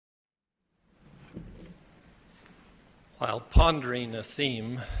While pondering a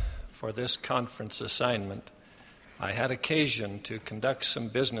theme for this conference assignment, I had occasion to conduct some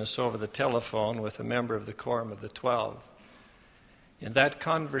business over the telephone with a member of the Quorum of the 12. In that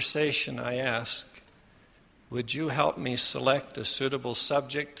conversation, I asked, "Would you help me select a suitable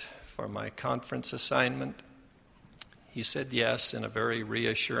subject for my conference assignment?" He said yes in a very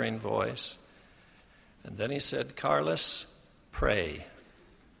reassuring voice. And then he said, "Carlos, pray."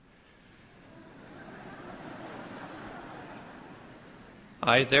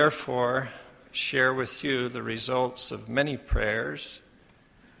 I therefore share with you the results of many prayers,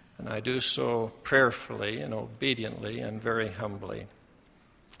 and I do so prayerfully and obediently and very humbly.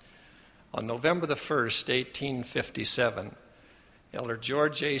 On November the 1st, 1857, Elder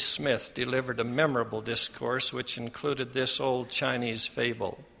George A. Smith delivered a memorable discourse which included this old Chinese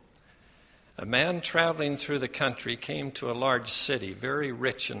fable. A man traveling through the country came to a large city, very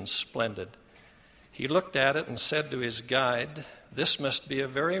rich and splendid. He looked at it and said to his guide, "This must be a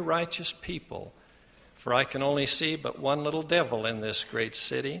very righteous people, for I can only see but one little devil in this great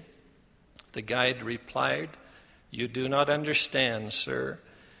city." The guide replied, "You do not understand, sir.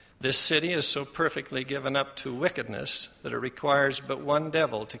 This city is so perfectly given up to wickedness that it requires but one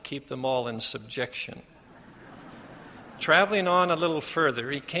devil to keep them all in subjection." Traveling on a little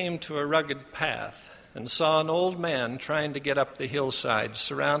further, he came to a rugged path and saw an old man trying to get up the hillside,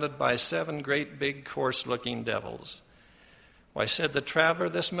 surrounded by 7 great big coarse-looking devils. "Why," said the traveler,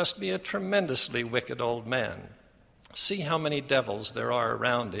 "this must be a tremendously wicked old man. See how many devils there are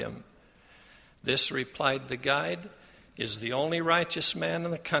around him." "This," replied the guide, "is the only righteous man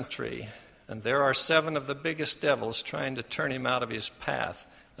in the country, and there are 7 of the biggest devils trying to turn him out of his path,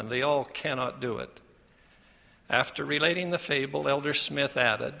 and they all cannot do it." After relating the fable, Elder Smith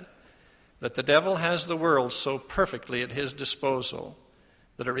added that the devil has the world so perfectly at his disposal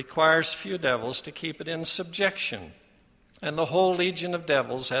that it requires few devils to keep it in subjection, and the whole legion of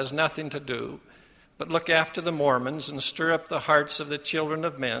devils has nothing to do but look after the Mormons and stir up the hearts of the children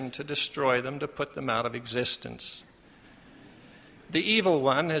of men to destroy them, to put them out of existence. The evil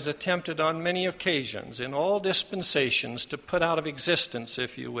one has attempted on many occasions, in all dispensations, to put out of existence,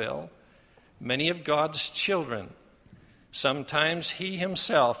 if you will, many of God's children. Sometimes he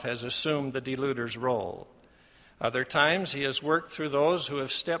himself has assumed the deluder's role. Other times he has worked through those who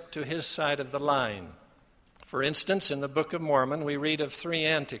have stepped to his side of the line. For instance, in the Book of Mormon, we read of 3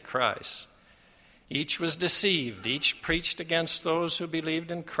 antichrists. Each was deceived, each preached against those who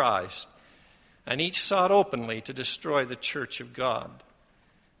believed in Christ, and each sought openly to destroy the church of God.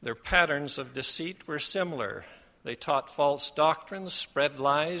 Their patterns of deceit were similar. They taught false doctrines, spread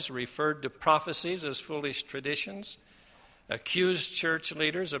lies, referred to prophecies as foolish traditions, accused church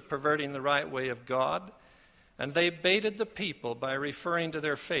leaders of perverting the right way of God, and they baited the people by referring to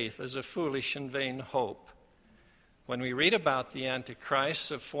their faith as a foolish and vain hope. When we read about the antichrists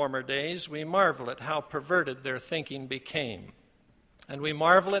of former days, we marvel at how perverted their thinking became, and we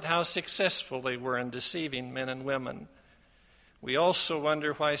marvel at how successful they were in deceiving men and women. We also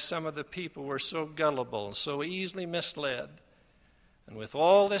wonder why some of the people were so gullible, so easily misled. And with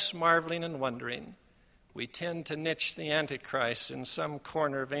all this marveling and wondering, we tend to niche the Antichrist in some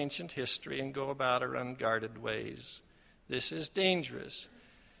corner of ancient history and go about our unguarded ways. This is dangerous.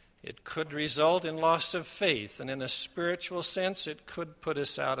 It could result in loss of faith, and in a spiritual sense, it could put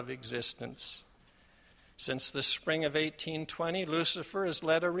us out of existence. Since the spring of 1820, Lucifer has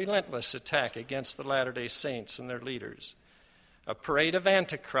led a relentless attack against the Latter-day Saints and their leaders. A parade of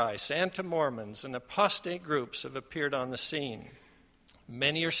antichrists, anti-Mormons, and apostate groups have appeared on the scene.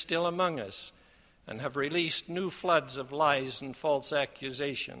 Many are still among us and have released new floods of lies and false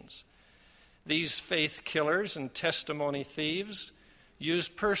accusations. These faith killers and testimony thieves use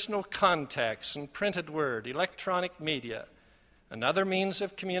personal contacts and printed word, electronic media, and other means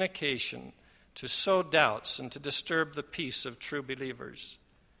of communication to sow doubts and to disturb the peace of true believers.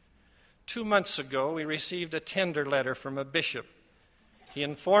 2 months ago, we received a tender letter from a bishop. He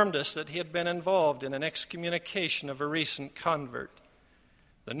informed us that he had been involved in an excommunication of a recent convert.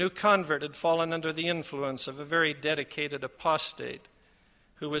 The new convert had fallen under the influence of a very dedicated apostate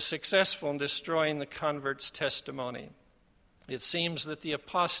who was successful in destroying the convert's testimony. It seems that the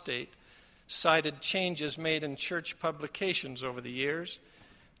apostate cited changes made in church publications over the years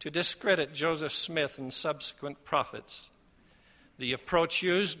to discredit Joseph Smith and subsequent prophets. The approach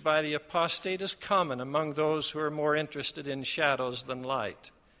used by the apostate is common among those who are more interested in shadows than light.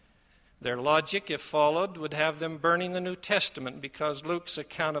 Their logic, if followed, would have them burning the New Testament because Luke's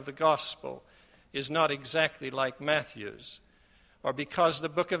account of the gospel is not exactly like Matthew's, or because the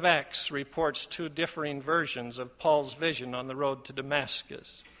book of Acts reports 2 differing versions of Paul's vision on the road to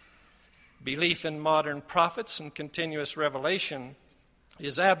Damascus. Belief in modern prophets and continuous revelation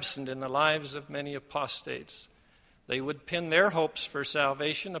is absent in the lives of many apostates. They would pin their hopes for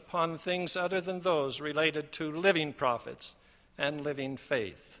salvation upon things other than those related to living prophets and living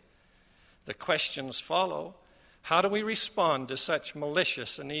faith. The questions follow. How do we respond to such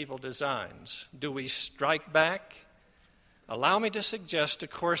malicious and evil designs? Do we strike back? Allow me to suggest a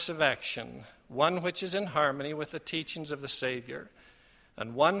course of action, one which is in harmony with the teachings of the Savior,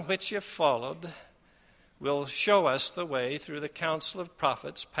 and one which, if followed, will show us the way through the counsel of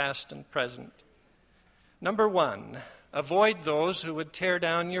prophets, past and present. Number one, avoid those who would tear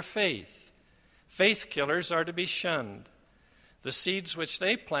down your faith. Faith killers are to be shunned. The seeds which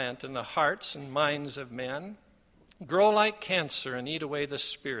they plant in the hearts and minds of men grow like cancer and eat away the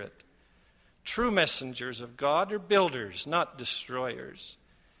spirit. True messengers of God are builders, not destroyers.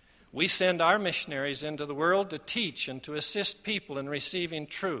 We send our missionaries into the world to teach and to assist people in receiving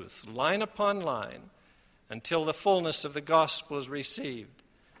truth, line upon line, until the fullness of the gospel is received.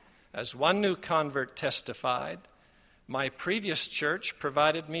 As one new convert testified, my previous church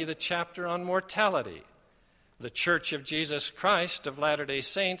provided me the chapter on mortality. The Church of Jesus Christ of Latter-day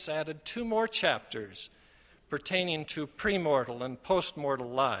Saints added 2 more chapters pertaining to premortal and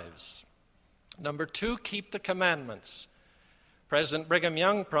postmortal lives. Number 2, keep the commandments. President Brigham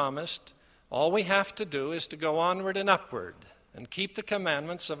Young promised, all we have to do is to go onward and upward and keep the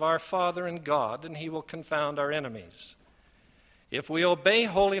commandments of our Father and God, and he will confound our enemies. If we obey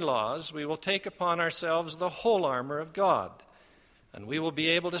holy laws, we will take upon ourselves the whole armor of God, and we will be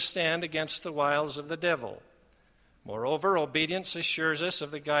able to stand against the wiles of the devil. Moreover, obedience assures us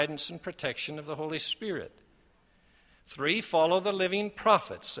of the guidance and protection of the Holy Spirit. 3, follow the living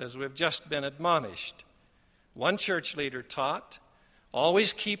prophets, as we've just been admonished. One church leader taught,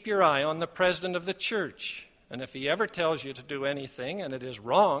 always keep your eye on the president of the church, and if he ever tells you to do anything and it is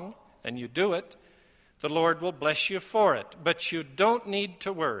wrong and you do it, the Lord will bless you for it. But you don't need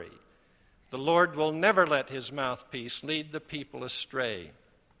to worry. The Lord will never let his mouthpiece lead the people astray.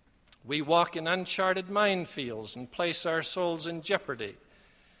 We walk in uncharted minefields and place our souls in jeopardy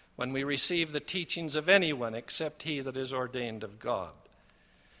when we receive the teachings of anyone except he that is ordained of God.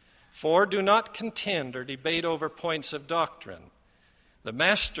 4, do not contend or debate over points of doctrine. The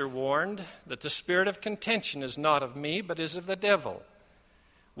Master warned that the spirit of contention is not of me, but is of the devil.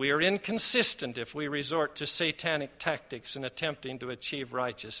 We are inconsistent if we resort to satanic tactics in attempting to achieve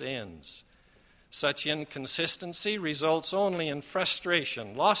righteous ends. Such inconsistency results only in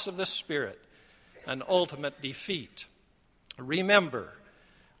frustration, loss of the spirit, and ultimate defeat. Remember,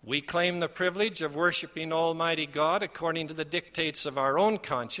 we claim the privilege of worshiping Almighty God according to the dictates of our own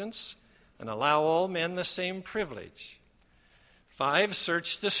conscience and allow all men the same privilege. 5,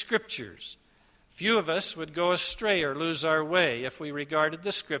 search the Scriptures. Few of us would go astray or lose our way if we regarded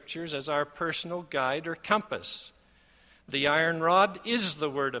the Scriptures as our personal guide or compass. The iron rod is the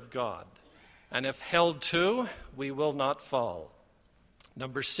Word of God, and if held to, we will not fall.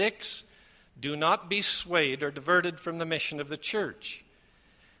 Number 6, do not be swayed or diverted from the mission of the church.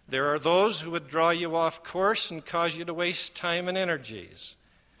 There are those who would draw you off course and cause you to waste time and energies.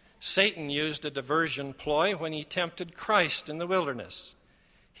 Satan used a diversion ploy when he tempted Christ in the wilderness.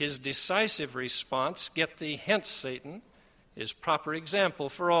 His decisive response, get thee hence, Satan, is proper example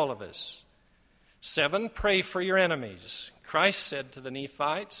for all of us. 7, pray for your enemies. Christ said to the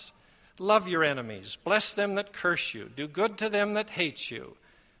Nephites, love your enemies, bless them that curse you, do good to them that hate you,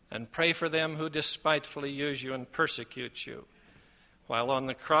 and pray for them who despitefully use you and persecute you. While on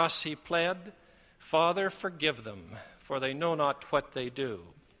the cross he pled, Father, forgive them, for they know not what they do.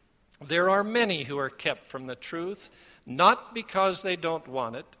 There are many who are kept from the truth, not because they don't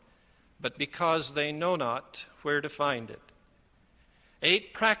want it, but because they know not where to find it.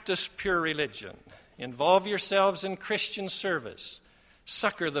 8, practice pure religion. Involve yourselves in Christian service.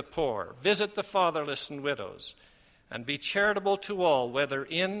 Succor the poor. Visit the fatherless and widows. And be charitable to all, whether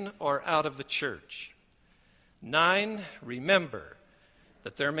in or out of the church. 9, remember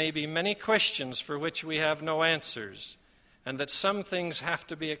that there may be many questions for which we have no answers, and that some things have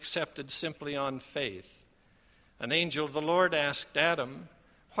to be accepted simply on faith. An angel of the Lord asked Adam,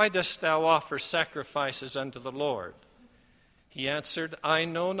 why dost thou offer sacrifices unto the Lord? He answered, I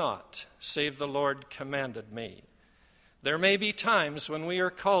know not, save the Lord commanded me. There may be times when we are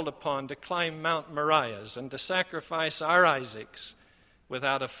called upon to climb Mount Moriah and to sacrifice our Isaacs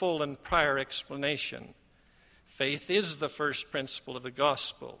without a full and prior explanation. Faith is the first principle of the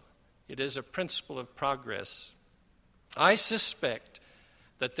gospel. It is a principle of progress. I suspect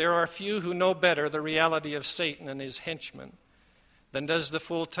that there are few who know better the reality of Satan and his henchmen than does the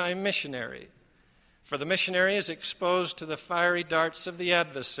full-time missionary. For the missionary is exposed to the fiery darts of the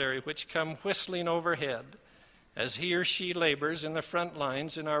adversary which come whistling overhead as he or she labors in the front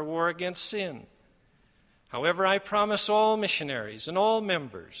lines in our war against sin. However, I promise all missionaries and all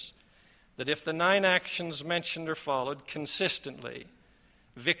members that if the 9 actions mentioned are followed consistently,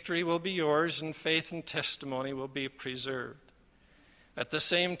 victory will be yours and faith and testimony will be preserved. At the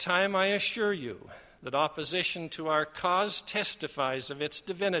same time, I assure you that opposition to our cause testifies of its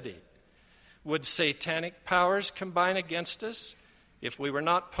divinity. Would satanic powers combine against us if we were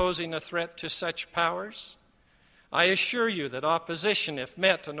not posing a threat to such powers? I assure you that opposition, if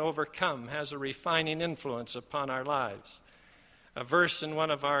met and overcome, has a refining influence upon our lives. A verse in one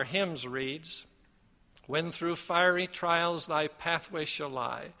of our hymns reads, "When through fiery trials thy pathway shall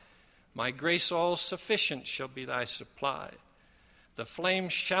lie, my grace all sufficient shall be thy supply. The flame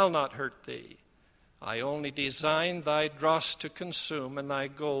shall not hurt thee. I only design thy dross to consume and thy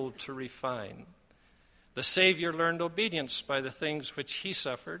gold to refine." The Savior learned obedience by the things which he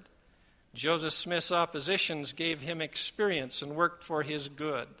suffered. Joseph Smith's oppositions gave him experience and worked for his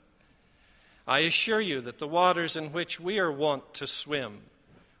good. I assure you that the waters in which we are wont to swim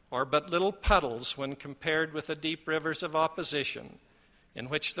are but little puddles when compared with the deep rivers of opposition in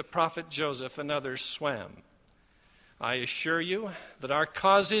which the prophet Joseph and others swam. I assure you that our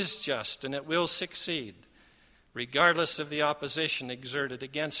cause is just and it will succeed, regardless of the opposition exerted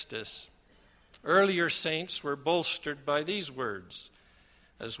against us. Earlier saints were bolstered by these words,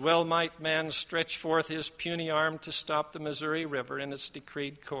 "As well might man stretch forth his puny arm to stop the Missouri River in its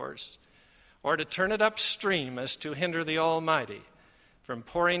decreed course, or to turn it upstream as to hinder the Almighty from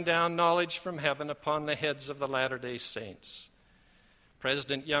pouring down knowledge from heaven upon the heads of the Latter-day Saints."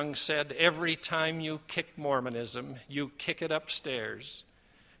 President Young said, "Every time you kick Mormonism, you kick it upstairs.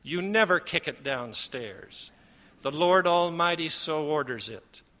 You never kick it downstairs. The Lord Almighty so orders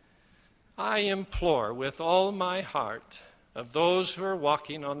it." I implore with all my heart of those who are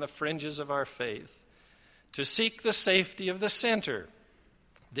walking on the fringes of our faith to seek the safety of the center.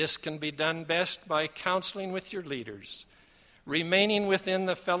 This can be done best by counseling with your leaders, remaining within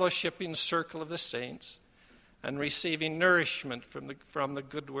the fellowshipping circle of the saints, and receiving nourishment from the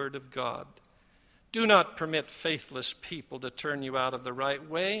good word of God. Do not permit faithless people to turn you out of the right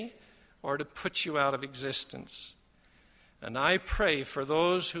way or to put you out of existence. And I pray for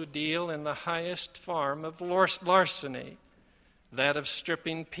those who deal in the highest form of larceny, that of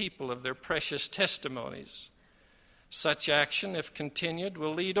stripping people of their precious testimonies. Such action, if continued,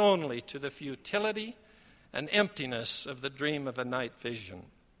 will lead only to the futility and emptiness of the dream of a night vision.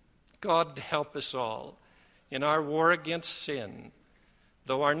 God help us all in our war against sin.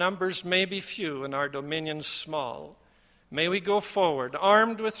 Though our numbers may be few and our dominions small, may we go forward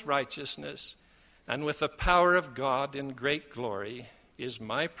armed with righteousness and with the power of God in great glory, is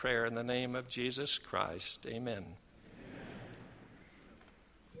my prayer in the name of Jesus Christ. Amen.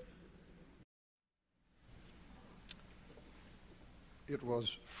 It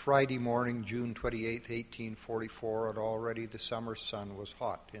was Friday morning, June 28, 1844, and already the summer sun was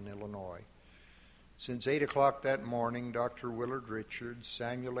hot in Illinois. Since 8 o'clock that morning, Dr. Willard Richards,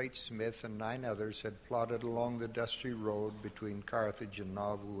 Samuel H. Smith, and 9 others had plodded along the dusty road between Carthage and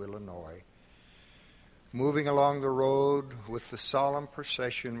Nauvoo, Illinois. Moving along the road with the solemn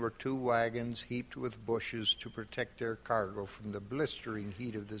procession were 2 wagons heaped with bushes to protect their cargo from the blistering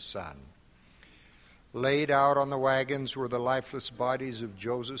heat of the sun. Laid out on the wagons were the lifeless bodies of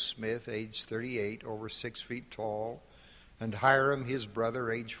Joseph Smith, age 38, over 6 feet tall, and Hiram, his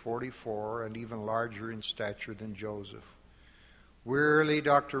brother, age 44, and even larger in stature than Joseph. Wearily,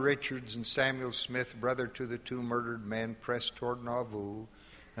 Dr. Richards and Samuel Smith, brother to the 2 murdered men, pressed toward Nauvoo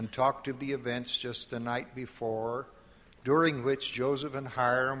and talked of the events just the night before, during which Joseph and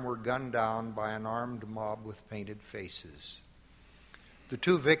Hiram were gunned down by an armed mob with painted faces. The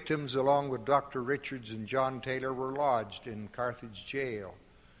 2 victims, along with Dr. Richards and John Taylor, were lodged in Carthage jail,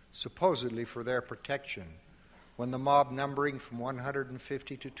 supposedly for their protection, when the mob, numbering from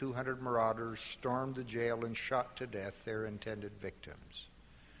 150 to 200 marauders, stormed the jail and shot to death their intended victims.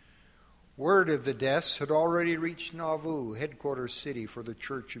 Word of the deaths had already reached Nauvoo, headquarters city for the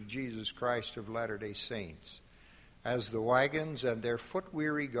Church of Jesus Christ of Latter-day Saints. As the wagons and their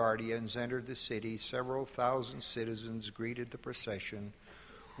foot-weary guardians entered the city, several thousand citizens greeted the procession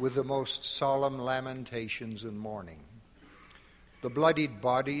with the most solemn lamentations and mourning. The bloodied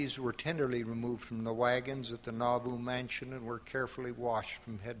bodies were tenderly removed from the wagons at the Nauvoo mansion and were carefully washed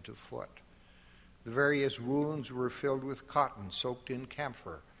from head to foot. The various wounds were filled with cotton soaked in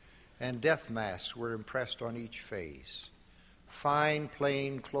camphor, and death masks were impressed on each face. Fine,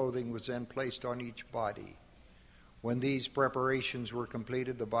 plain clothing was then placed on each body. When these preparations were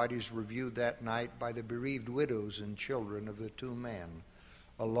completed, the bodies were viewed that night by the bereaved widows and children of the two men,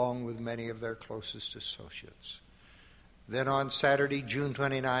 along with many of their closest associates. Then on Saturday, June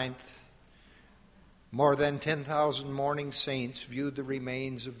 29th, more than 10,000 mourning saints viewed the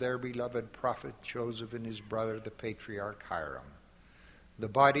remains of their beloved prophet Joseph and his brother, the patriarch Hiram. The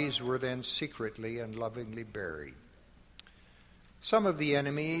bodies were then secretly and lovingly buried. Some of the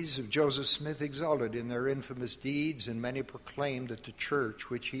enemies of Joseph Smith exulted in their infamous deeds, and many proclaimed that the church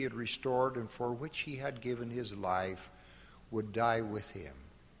which he had restored and for which he had given his life would die with him.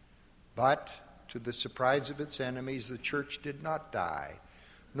 But, to the surprise of its enemies, the church did not die,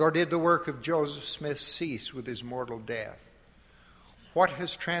 nor did the work of Joseph Smith cease with his mortal death. What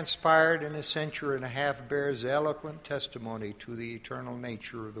has transpired in a century and a half bears eloquent testimony to the eternal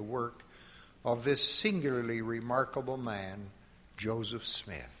nature of the work of this singularly remarkable man, Joseph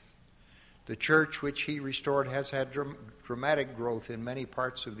Smith. The church which he restored has had dramatic growth in many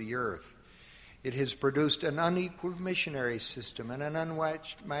parts of the earth. It has produced an unequaled missionary system and an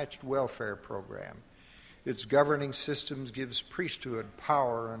unmatched welfare program. Its governing systems gives priesthood,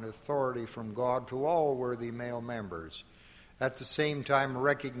 power, and authority from God to all worthy male members, at the same time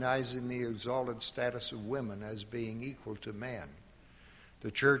recognizing the exalted status of women as being equal to men. The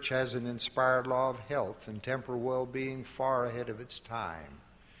church has an inspired law of health and temporal well-being far ahead of its time.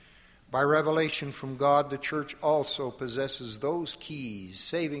 By revelation from God, the church also possesses those keys,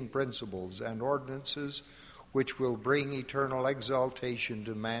 saving principles, and ordinances which will bring eternal exaltation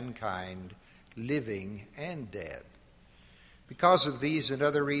to mankind, living and dead. Because of these and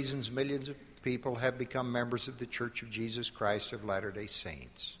other reasons, millions of people have become members of the Church of Jesus Christ of Latter-day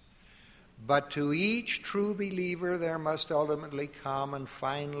Saints. But to each true believer there must ultimately come and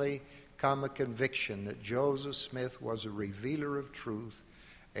finally come a conviction that Joseph Smith was a revealer of truth,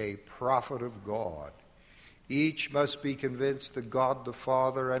 a prophet of God. Each must be convinced that God the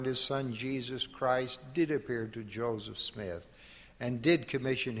Father and his Son Jesus Christ did appear to Joseph Smith and did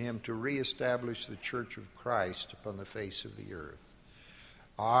commission him to reestablish the Church of Christ upon the face of the earth.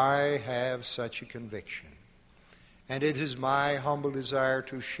 I have such a conviction, and it is my humble desire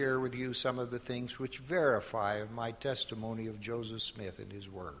to share with you some of the things which verify my testimony of Joseph Smith and his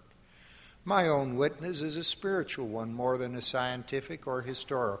work. My own witness is a spiritual one more than a scientific or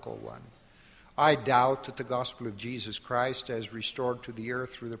historical one. I doubt that the gospel of Jesus Christ, as restored to the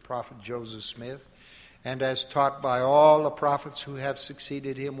earth through the prophet Joseph Smith, and as taught by all the prophets who have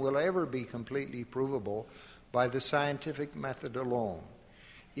succeeded him, will ever be completely provable by the scientific method alone.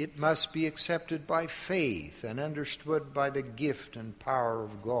 It must be accepted by faith and understood by the gift and power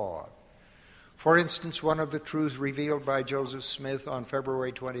of God. For instance, one of the truths revealed by Joseph Smith on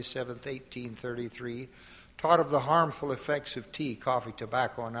February 27, 1833, taught of the harmful effects of tea, coffee,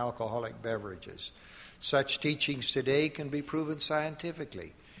 tobacco, and alcoholic beverages. Such teachings today can be proven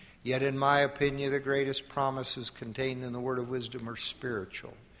scientifically. Yet, in my opinion, the greatest promises contained in the word of wisdom are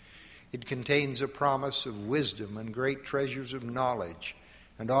spiritual. It contains a promise of wisdom and great treasures of knowledge,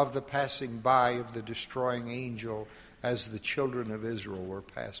 and of the passing by of the destroying angel as the children of Israel were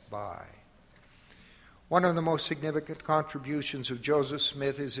passed by. One of the most significant contributions of Joseph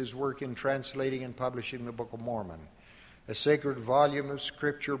Smith is his work in translating and publishing the Book of Mormon, a sacred volume of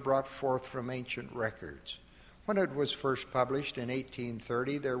scripture brought forth from ancient records. When it was first published in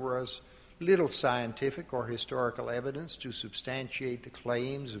 1830, there was little scientific or historical evidence to substantiate the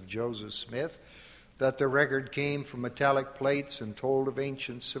claims of Joseph Smith that the record came from metallic plates and told of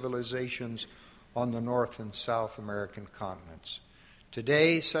ancient civilizations on the North and South American continents.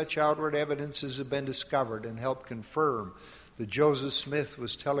 Today, such outward evidences have been discovered and help confirm that Joseph Smith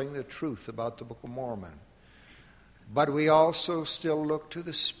was telling the truth about the Book of Mormon. But we also still look to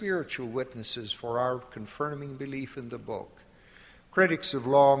the spiritual witnesses for our confirming belief in the book. Critics have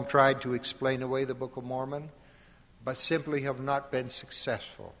long tried to explain away the Book of Mormon, but simply have not been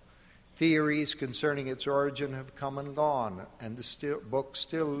successful. Theories concerning its origin have come and gone, and the book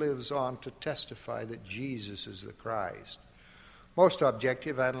still lives on to testify that Jesus is the Christ. Most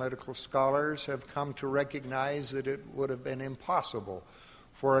objective analytical scholars have come to recognize that it would have been impossible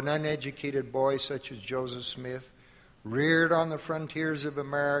for an uneducated boy such as Joseph Smith, reared on the frontiers of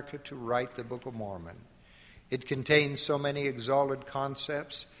America, to write the Book of Mormon. It contains so many exalted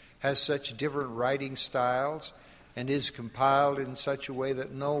concepts, has such different writing styles, and is compiled in such a way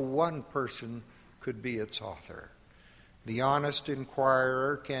that no one person could be its author. The honest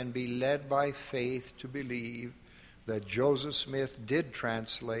inquirer can be led by faith to believe that Joseph Smith did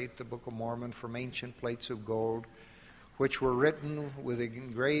translate the Book of Mormon from ancient plates of gold, which were written with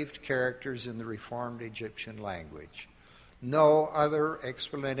engraved characters in the Reformed Egyptian language. No other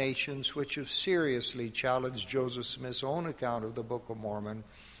explanations which have seriously challenged Joseph Smith's own account of the Book of Mormon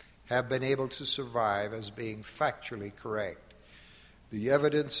have been able to survive as being factually correct. The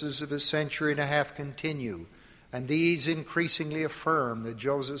evidences of a century and a half continue, and these increasingly affirm that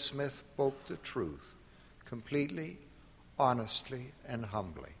Joseph Smith spoke the truth, completely, honestly, and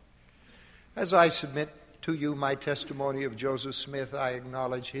humbly. As I submit to you my testimony of Joseph Smith, I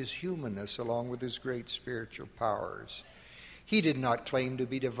acknowledge his humanness along with his great spiritual powers. He did not claim to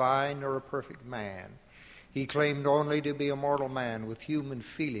be divine nor a perfect man. He claimed only to be a mortal man with human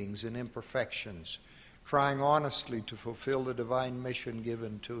feelings and imperfections, trying honestly to fulfill the divine mission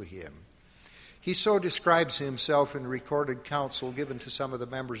given to him. He so describes himself in recorded counsel given to some of the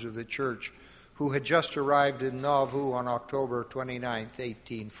members of the church who had just arrived in Nauvoo on October 29,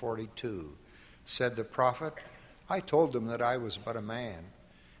 1842. Said the prophet, "I told them that I was but a man,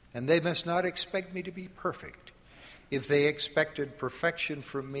 and they must not expect me to be perfect. If they expected perfection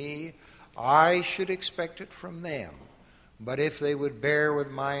from me, I should expect it from them. But if they would bear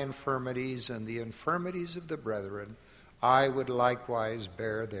with my infirmities and the infirmities of the brethren, I would likewise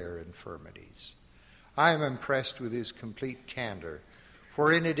bear their infirmities." I am impressed with his complete candor,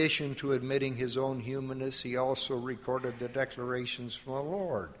 for in addition to admitting his own humanness, he also recorded the declarations from the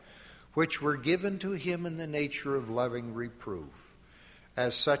Lord, which were given to him in the nature of loving reproof.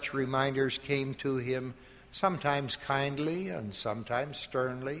 As such reminders came to him, sometimes kindly and sometimes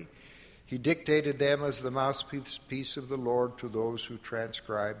sternly, he dictated them as the mouthpiece of the Lord to those who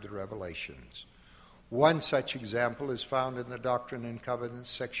transcribed the revelations. One such example is found in the Doctrine and Covenants,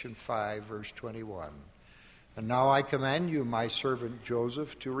 section 5, verse 21. "And now I command you, my servant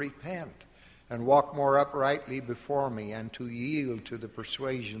Joseph, to repent and walk more uprightly before me, and to yield to the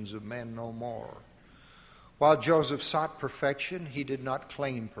persuasions of men no more." While Joseph sought perfection, he did not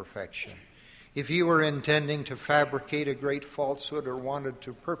claim perfection. If he were intending to fabricate a great falsehood or wanted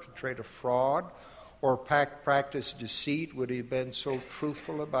to perpetrate a fraud or practice deceit, would he have been so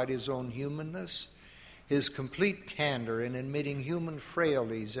truthful about his own humanness? His complete candor in admitting human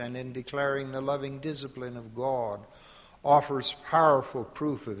frailties and in declaring the loving discipline of God offers powerful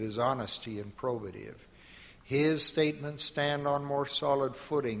proof of his honesty and probity. His statements stand on more solid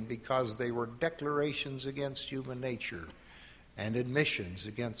footing because they were declarations against human nature and admissions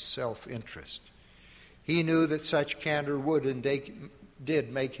against self-interest. He knew that such candor would and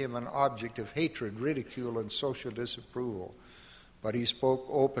did make him an object of hatred, ridicule, and social disapproval, but he spoke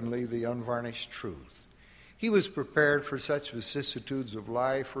openly the unvarnished truth. He was prepared for such vicissitudes of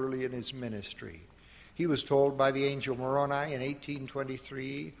life early in his ministry. He was told by the angel Moroni in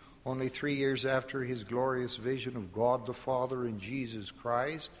 1823, only 3 years after his glorious vision of God the Father and Jesus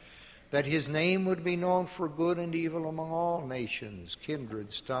Christ, that his name would be known for good and evil among all nations,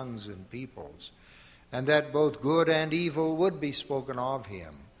 kindreds, tongues, and peoples, and that both good and evil would be spoken of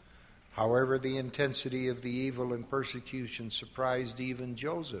him. However, the intensity of the evil and persecution surprised even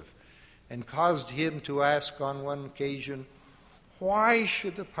Joseph and caused him to ask on one occasion, "Why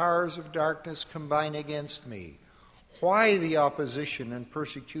should the powers of darkness combine against me? Why the opposition and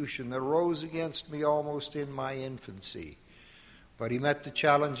persecution that rose against me almost in my infancy?" But he met the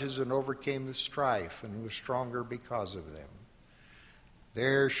challenges and overcame the strife and was stronger because of them.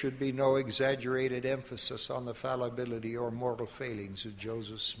 There should be no exaggerated emphasis on the fallibility or mortal failings of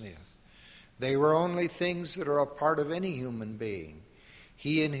Joseph Smith. They were only things that are a part of any human being.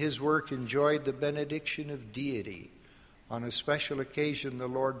 He in his work enjoyed the benediction of deity. On a special occasion the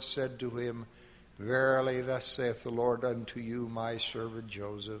Lord said to him, "Verily thus saith the Lord unto you, my servant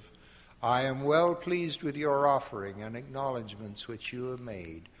Joseph, I am well pleased with your offering and acknowledgments which you have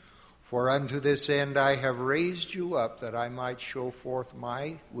made. For unto this end I have raised you up, that I might show forth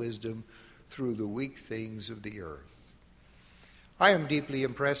my wisdom through the weak things of the earth." I am deeply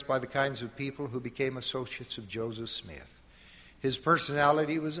impressed by the kinds of people who became associates of Joseph Smith. His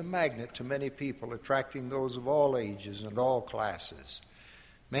personality was a magnet to many people, attracting those of all ages and all classes.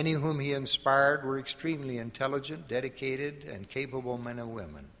 Many whom he inspired were extremely intelligent, dedicated, and capable men and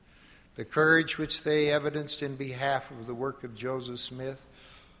women. The courage which they evidenced in behalf of the work of Joseph Smith,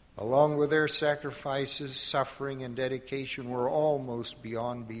 along with their sacrifices, suffering, and dedication, were almost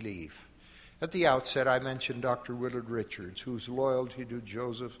beyond belief. At the outset, I mentioned Dr. Willard Richards, whose loyalty to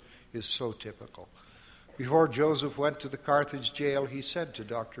Joseph is so typical. Before Joseph went to the Carthage jail, he said to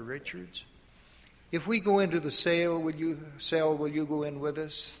Dr. Richards, "If we go into the cell, will you go in with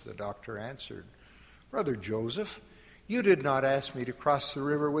us?" The doctor answered, "Brother Joseph, you did not ask me to cross the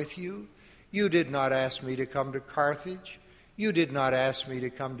river with you. You did not ask me to come to Carthage. You did not ask me to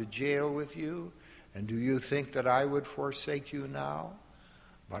come to jail with you. And do you think that I would forsake you now?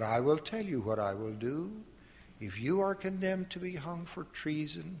 But I will tell you what I will do. If you are condemned to be hung for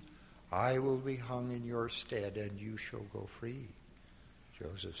treason, I will be hung in your stead, and you shall go free.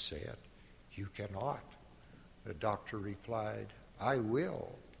 Joseph said, You cannot. The doctor replied, I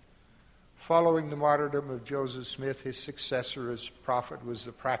will. Following the martyrdom of Joseph Smith, his successor as prophet was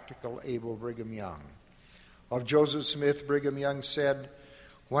the practical, able Brigham Young. Of Joseph Smith, Brigham Young said,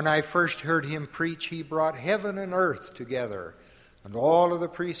 When I first heard him preach, he brought heaven and earth together, and all of the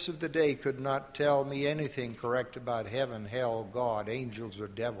priests of the day could not tell me anything correct about heaven, hell, God, angels, or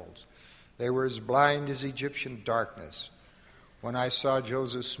devils. They were as blind as Egyptian darkness. When I saw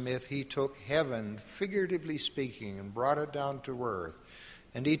Joseph Smith, he took heaven, figuratively speaking, and brought it down to earth.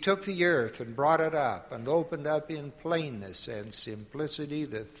 And he took the earth and brought it up, and opened up in plainness and simplicity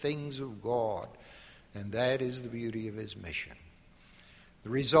the things of God. And that is the beauty of his mission. The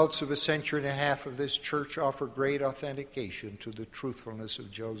results of a century and a half of this church offer great authentication to the truthfulness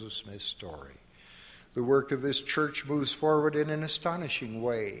of Joseph Smith's story. The work of this church moves forward in an astonishing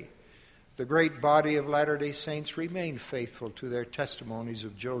way. The great body of Latter-day Saints remain faithful to their testimonies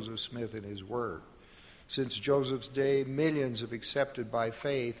of Joseph Smith and his work. Since Joseph's day, millions have accepted by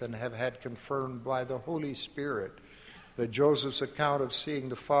faith and have had confirmed by the Holy Spirit that Joseph's account of seeing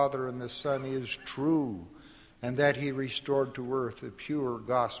the Father and the Son is true, and that he restored to earth the pure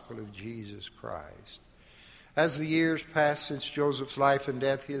gospel of Jesus Christ. As the years pass since Joseph's life and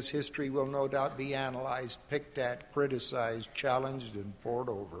death, his history will no doubt be analyzed, picked at, criticized, challenged, and pored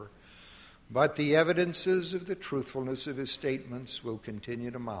over. But the evidences of the truthfulness of his statements will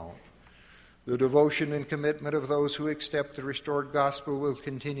continue to mount. The devotion and commitment of those who accept the restored gospel will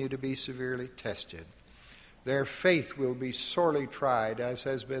continue to be severely tested. Their faith will be sorely tried, as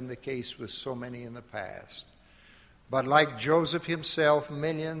has been the case with so many in the past. But like Joseph himself,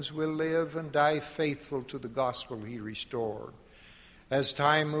 millions will live and die faithful to the gospel he restored. As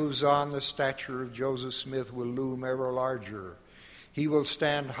time moves on, the stature of Joseph Smith will loom ever larger. He will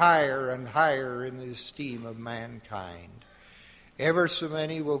stand higher and higher in the esteem of mankind. Ever so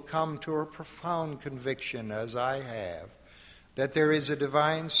many will come to a profound conviction, as I have, that there is a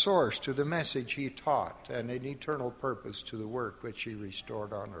divine source to the message he taught and an eternal purpose to the work which he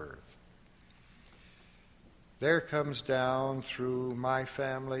restored on earth. There comes down through my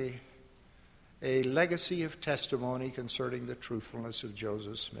family a legacy of testimony concerning the truthfulness of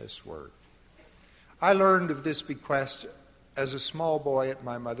Joseph Smith's work. I learned of this bequest as a small boy at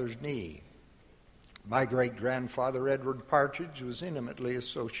my mother's knee. My great-grandfather, Edward Partridge, was intimately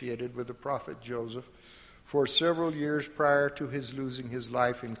associated with the prophet Joseph for several years prior to his losing his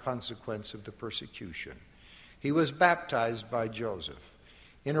life in consequence of the persecution. He was baptized by Joseph.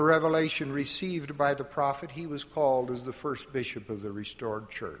 In a revelation received by the prophet, he was called as the first bishop of the restored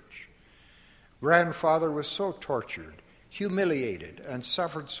church. Grandfather was so tortured, humiliated, and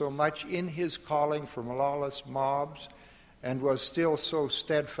suffered so much in his calling from lawless mobs, and was still so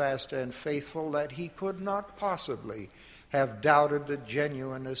steadfast and faithful that he could not possibly have doubted the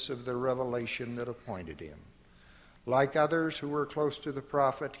genuineness of the revelation that appointed him. Like others who were close to the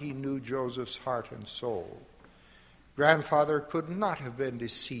prophet, he knew Joseph's heart and soul. Grandfather could not have been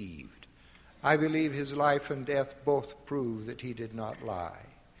deceived. I believe his life and death both prove that he did not lie.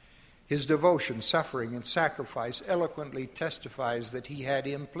 His devotion, suffering, and sacrifice eloquently testifies that he had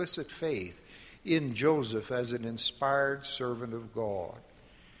implicit faith in Joseph as an inspired servant of God.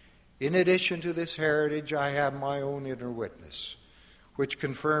 In addition to this heritage, I have my own inner witness, which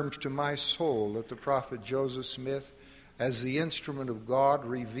confirms to my soul that the prophet Joseph Smith, as the instrument of God,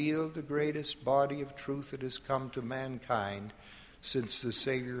 revealed the greatest body of truth that has come to mankind since the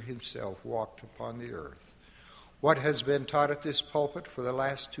Savior himself walked upon the earth. What has been taught at this pulpit for the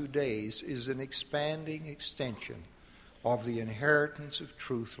last 2 days is an expanding extension of the inheritance of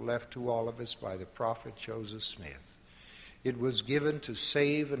truth left to all of us by the prophet Joseph Smith. It was given to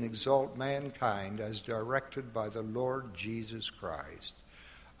save and exalt mankind as directed by the Lord Jesus Christ.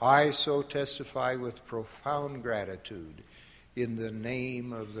 I so testify with profound gratitude in the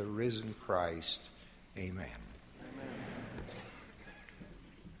name of the risen Christ. Amen.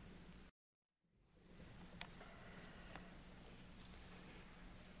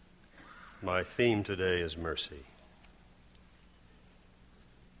 My theme today is mercy.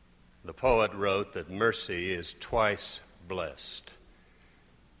 The poet wrote that mercy is twice blessed.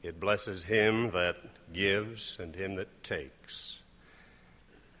 It blesses him that gives and him that takes,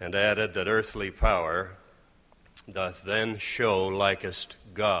 and added that earthly power doth then show likest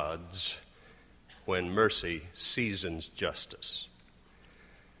God's when mercy seasons justice.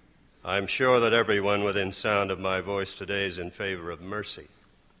 I'm sure that everyone within sound of my voice today is in favor of mercy,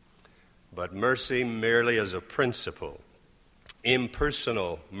 but mercy merely as a principle,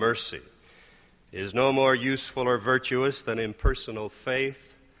 impersonal mercy, is no more useful or virtuous than impersonal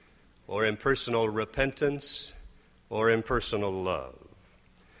faith or impersonal repentance or impersonal love.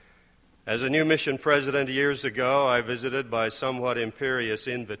 As a new mission president years ago, I visited by somewhat imperious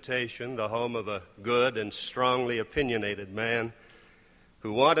invitation the home of a good and strongly opinionated man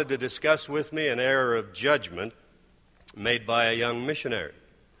who wanted to discuss with me an error of judgment made by a young missionary.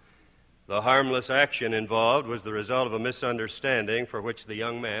 The harmless action involved was the result of a misunderstanding for which the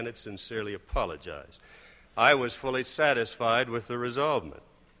young man had sincerely apologized. I was fully satisfied with the resolvement.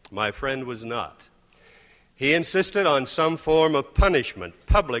 My friend was not. He insisted on some form of punishment,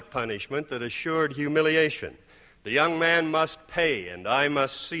 public punishment, that assured humiliation. The young man must pay, and I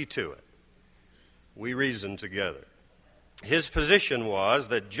must see to it. We reasoned together. His position was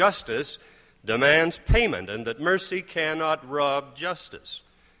that justice demands payment and that mercy cannot rob justice.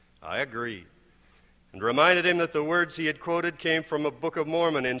 I agreed, and reminded him that the words he had quoted came from a Book of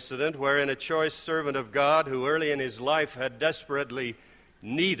Mormon incident wherein a choice servant of God who early in his life had desperately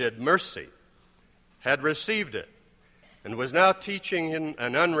needed mercy had received it and was now teaching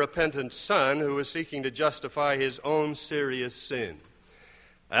an unrepentant son who was seeking to justify his own serious sin.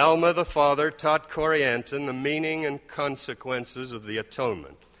 Alma the father taught Corianton the meaning and consequences of the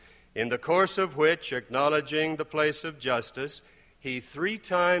atonement, in the course of which, acknowledging the place of justice, he 3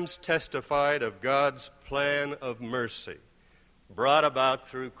 times testified of God's plan of mercy, brought about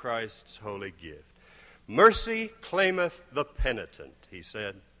through Christ's holy gift. Mercy claimeth the penitent, he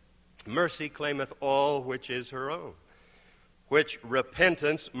said. Mercy claimeth all which is her own, which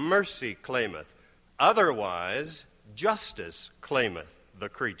repentance mercy claimeth. Otherwise, justice claimeth the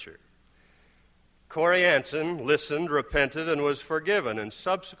creature. Corianton listened, repented, and was forgiven, and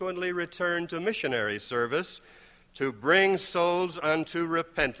subsequently returned to missionary service to bring souls unto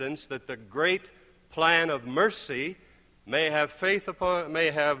repentance, that the great plan of mercy may have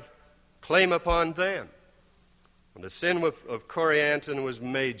claim upon them. And the sin of Corianton was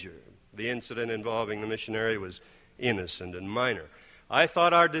major. The incident involving the missionary was innocent and minor. I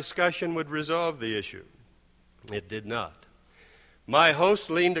thought our discussion would resolve the issue. It did not. My host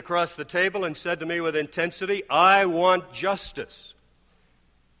leaned across the table and said to me with intensity, "I want justice."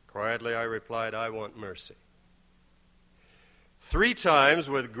 Quietly I replied, "I want mercy." 3 times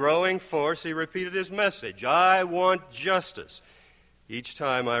with growing force he repeated his message, "I want justice." Each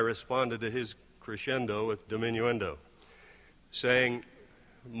time I responded to his crescendo with diminuendo, saying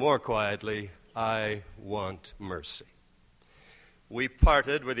more quietly, "I want mercy." We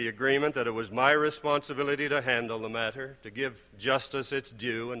parted with the agreement that it was my responsibility to handle the matter, to give justice its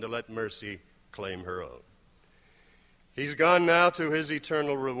due, and to let mercy claim her own. He's gone now to his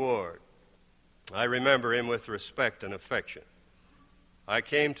eternal reward. I remember him with respect and affection. I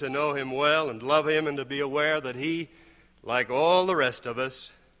came to know him well and love him, and to be aware that he, like all the rest of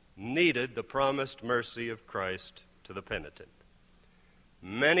us, needed the promised mercy of Christ to the penitent.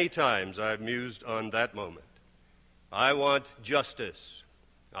 Many times I've mused on that moment. I want justice.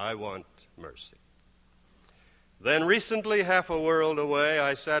 I want mercy. Then recently, half a world away,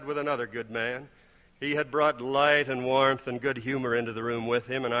 I sat with another good man. He had brought light and warmth and good humor into the room with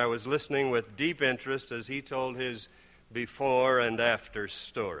him, and I was listening with deep interest as he told his before and after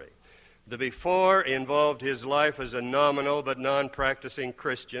story. The before involved his life as a nominal but non-practicing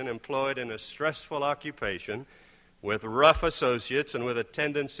Christian employed in a stressful occupation with rough associates and with a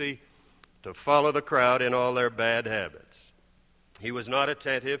tendency to follow the crowd in all their bad habits. He was not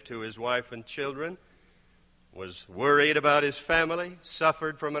attentive to his wife and children, was worried about his family,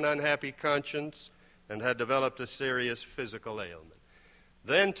 suffered from an unhappy conscience, and had developed a serious physical ailment.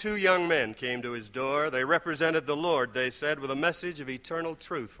 Then 2 young men came to his door. They represented the Lord, they said, with a message of eternal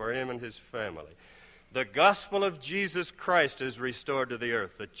truth for him and his family. The gospel of Jesus Christ is restored to the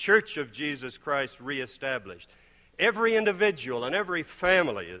earth. The church of Jesus Christ reestablished. Every individual and every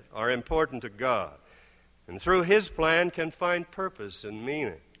family are important to God, and through his plan can find purpose and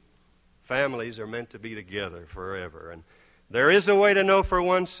meaning. Families are meant to be together forever, and there is a way to know for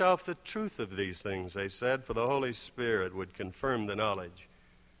oneself the truth of these things, they said, for the Holy Spirit would confirm the knowledge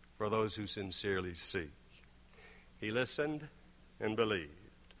for those who sincerely seek. He listened and believed.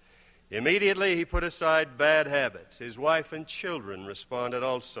 Immediately he put aside bad habits. His wife and children responded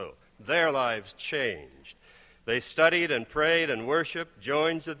also. Their lives changed. They studied and prayed and worshiped,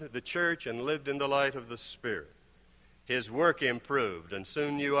 joined the church, and lived in the light of the Spirit. His work improved, and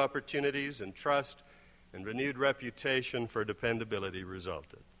soon new opportunities and trust and renewed reputation for dependability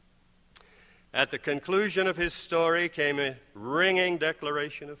resulted. At the conclusion of his story came a ringing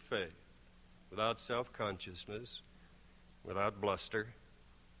declaration of faith, without self-consciousness, without bluster,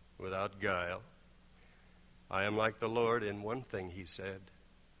 without guile. "I am like the Lord in one thing," he said.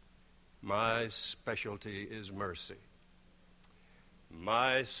 My specialty is mercy.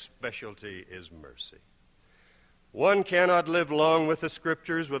 My specialty is mercy. One cannot live long with the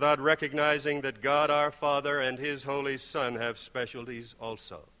Scriptures without recognizing that God our Father and His Holy Son have specialties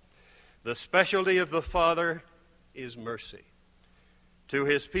also. The specialty of the Father is mercy. To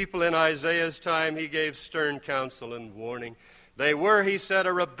His people in Isaiah's time, He gave stern counsel and warning. They were, He said,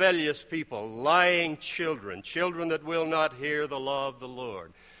 a rebellious people, lying children, children that will not hear the law of the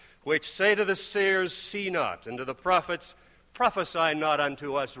Lord, which say to the seers, see not, and to the prophets, prophesy not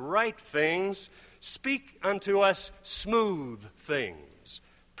unto us right things, speak unto us smooth things,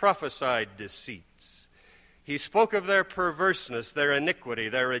 prophesied deceits. He spoke of their perverseness, their iniquity,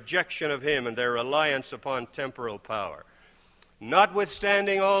 their rejection of Him, and their reliance upon temporal power.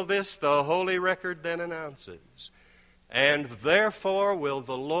 Notwithstanding all this, the Holy Record then announces, and therefore will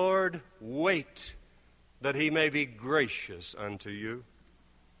the Lord wait that He may be gracious unto you.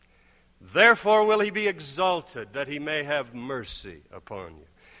 Therefore will He be exalted that He may have mercy upon you.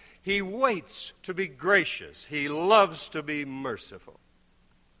 He waits to be gracious. He loves to be merciful.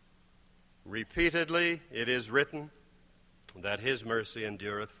 Repeatedly it is written that His mercy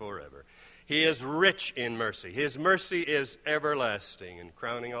endureth forever. He is rich in mercy. His mercy is everlasting. And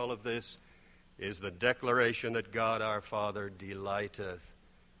crowning all of this is the declaration that God our Father delighteth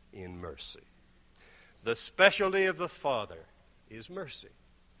in mercy. The specialty of the Father is mercy.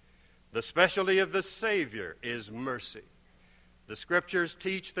 The specialty of the Savior is mercy. The Scriptures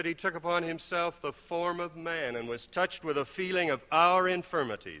teach that He took upon Himself the form of man and was touched with a feeling of our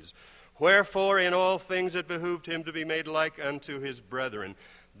infirmities. Wherefore in all things it behooved Him to be made like unto His brethren,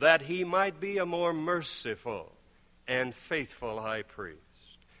 that He might be a more merciful and faithful high priest.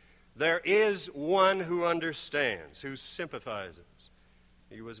 There is one who understands, who sympathizes.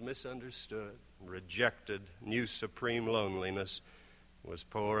 He was misunderstood, rejected, knew supreme loneliness, was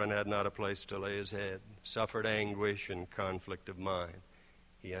poor and had not a place to lay his head, suffered anguish and conflict of mind.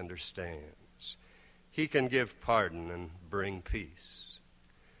 He understands. He can give pardon and bring peace.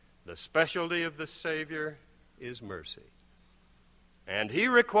 The specialty of the Savior is mercy. And He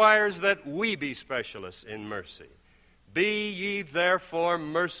requires that we be specialists in mercy. Be ye therefore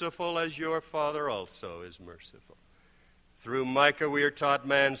merciful as your Father also is merciful. Through Micah we are taught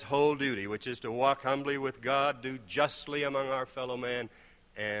man's whole duty, which is to walk humbly with God, do justly among our fellow men,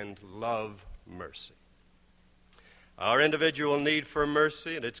 and love mercy. Our individual need for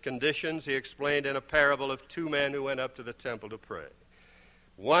mercy and its conditions He explained in a parable of two men who went up to the temple to pray.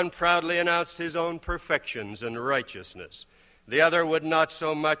 One proudly announced his own perfections and righteousness. The other would not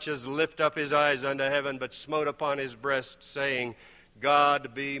so much as lift up his eyes unto heaven, but smote upon his breast, saying,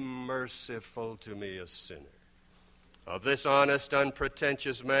 God be merciful to me, a sinner. Of this honest,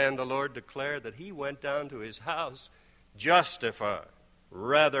 unpretentious man, the Lord declared that he went down to his house justified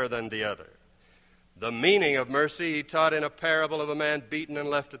rather than the other. The meaning of mercy He taught in a parable of a man beaten and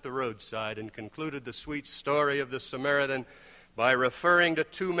left at the roadside, and concluded the sweet story of the Samaritan by referring to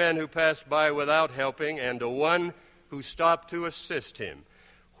two men who passed by without helping and to one who stopped to assist him.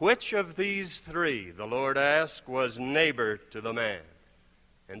 Which of these three, the Lord asked, was neighbor to the man?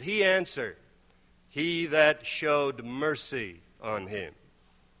 And he answered, he that showed mercy on him.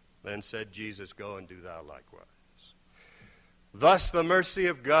 Then said Jesus, go and do thou likewise. Thus the mercy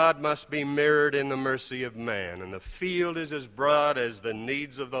of God must be mirrored in the mercy of man, and the field is as broad as the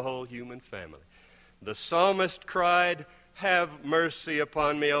needs of the whole human family. The psalmist cried, have mercy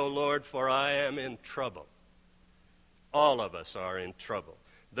upon me, O Lord, for I am in trouble. All of us are in trouble.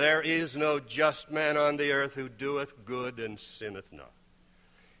 There is no just man on the earth who doeth good and sinneth not.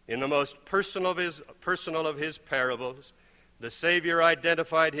 In the most personal of his parables, the Savior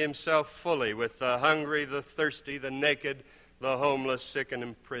identified Himself fully with the hungry, the thirsty, the naked, the homeless, sick, and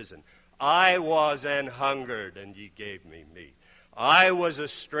in prison. I was an hungered, and ye gave me meat. I was a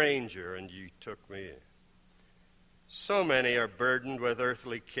stranger, and ye took me in. So many are burdened with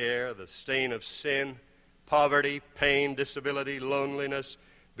earthly care, the stain of sin, poverty, pain, disability, loneliness,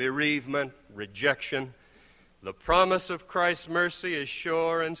 bereavement, rejection. The promise of Christ's mercy is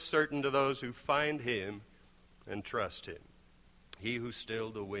sure and certain to those who find Him and trust Him. He who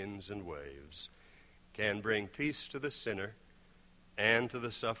stilled the winds and waves can bring peace to the sinner and to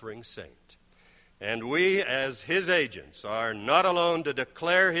the suffering saint. And we, as His agents, are not alone to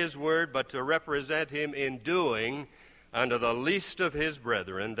declare His word, but to represent Him in doing unto the least of His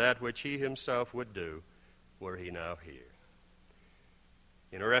brethren that which He Himself would do were He now here.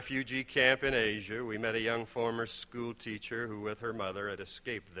 In a refugee camp in Asia, we met a young former school teacher who, with her mother, had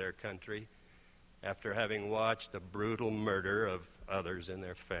escaped their country after having watched the brutal murder of others in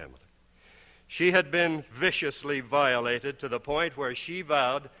their family. She had been viciously violated to the point where she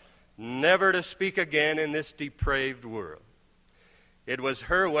vowed never to speak again in this depraved world. It was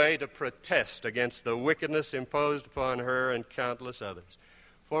her way to protest against the wickedness imposed upon her and countless others.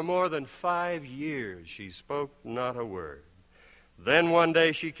 For more than 5 years she spoke not a word. Then one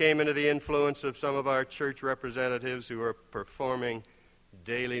day she came into the influence of some of our church representatives who were performing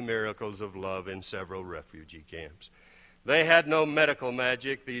daily miracles of love in several refugee camps. They had no medical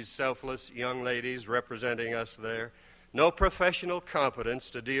magic, these selfless young ladies representing us there, no professional competence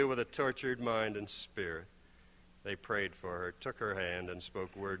to deal with a tortured mind and spirit. They prayed for her, took her hand, and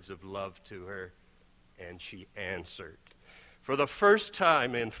spoke words of love to her, and she answered. For the first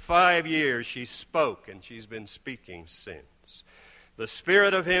time in 5 years, she spoke, and she's been speaking since. The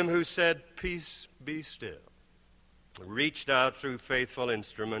Spirit of him who said, "Peace, be still," reached out through faithful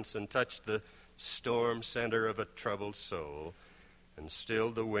instruments and touched the storm center of a troubled soul, and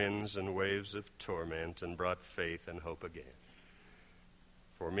stilled the winds and waves of torment, and brought faith and hope again.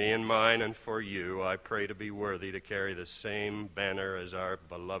 For me and mine and for you, I pray to be worthy to carry the same banner as our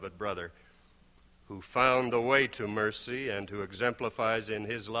beloved brother, who found the way to mercy and who exemplifies in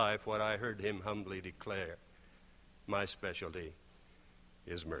his life what I heard him humbly declare: my specialty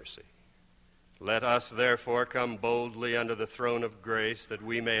is mercy. Let us therefore come boldly under the throne of grace, that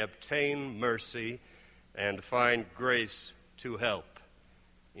we may obtain mercy and find grace to help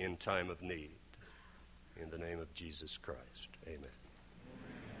in time of need. In the name of Jesus Christ, amen.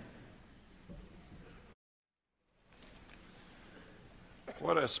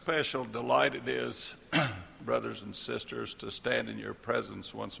 What a special delight it is, brothers and sisters, to stand in your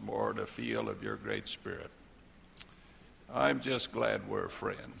presence once more, to feel of your great Spirit. I'm just glad we're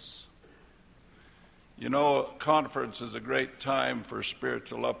friends. You know, conference is a great time for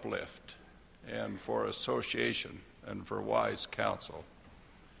spiritual uplift and for association and for wise counsel.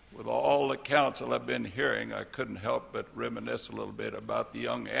 With all the counsel I've been hearing, I couldn't help but reminisce a little bit about the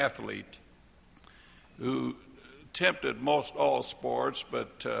young athlete who attempted most all sports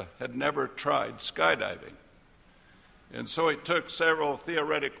but had never tried skydiving. And so he took several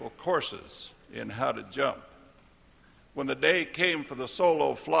theoretical courses in how to jump. When the day came for the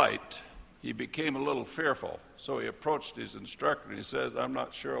solo flight, he became a little fearful. So he approached his instructor and he says, "I'm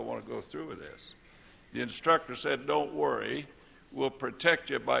not sure I want to go through with this." The instructor said, "Don't worry, we'll protect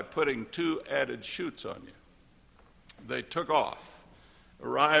you by putting 2 added chutes on you." They took off,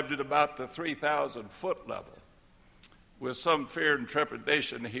 arrived at about the 3,000-foot level. With some fear and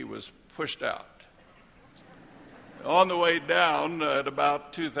trepidation, he was pushed out. On the way down at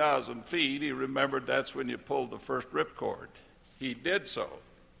about 2,000 feet, he remembered that's when you pulled the first ripcord. He did so,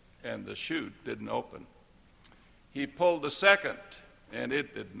 and the chute didn't open. He pulled the second, and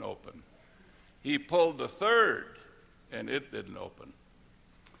it didn't open. He pulled the third, and it didn't open.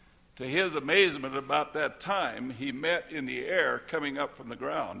 To his amazement, about that time, he met in the air, coming up from the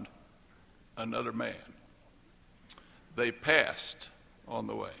ground, another man. They passed on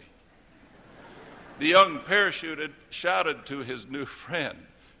the way. The young parachuted shouted to his new friend.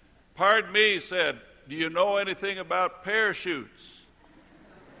 "Pardon me," he said, "do you know anything about parachutes?"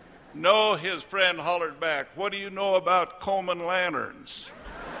 "No," his friend hollered back. "What do you know about Coleman lanterns?"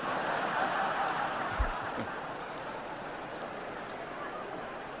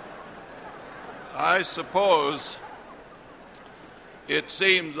 I suppose it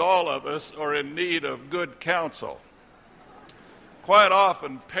seems all of us are in need of good counsel. Quite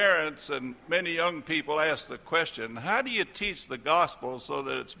often, parents and many young people ask the question, how do you teach the gospel so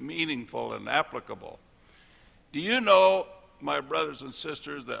that it's meaningful and applicable? Do you know, my brothers and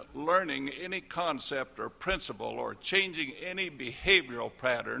sisters, that learning any concept or principle or changing any behavioral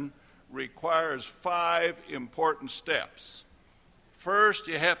pattern requires 5 important steps? First,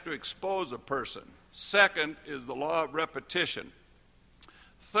 you have to expose a person. Second is the law of repetition.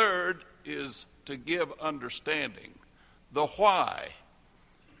 Third is to give understanding. The why.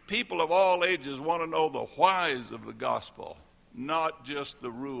 People of all ages want to know the whys of the gospel, not just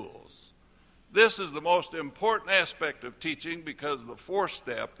the rules. This is the most important aspect of teaching, because the 4th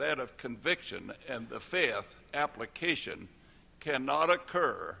step, that of conviction, and the 5th, application, cannot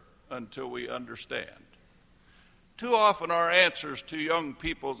occur until we understand. Too often our answers to young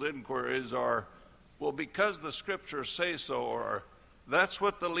people's inquiries are, well, because the scriptures say so, or that's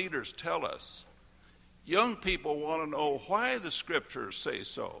what the leaders tell us. Young people want to know why the scriptures say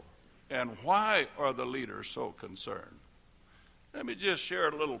so, and why are the leaders so concerned. Let me just share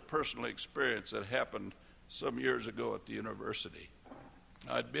a little personal experience that happened some years ago at the university.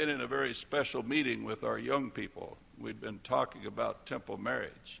 I'd been in a very special meeting with our young people. We'd been talking about temple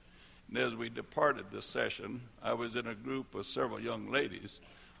marriage. And as we departed this session, I was in a group with several young ladies,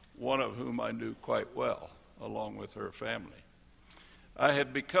 one of whom I knew quite well, along with her family. I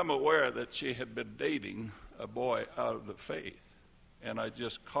had become aware that she had been dating a boy out of the faith, and I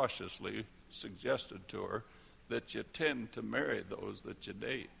just cautiously suggested to her that you tend to marry those that you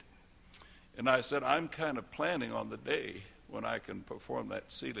date. And I said, I'm kind of planning on the day when I can perform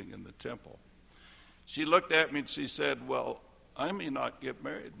that sealing in the temple. She looked at me and she said, well, I may not get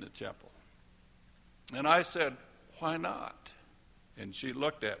married in the temple. And I said, why not? And she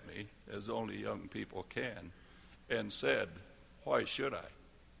looked at me, as only young people can, and said, why should I?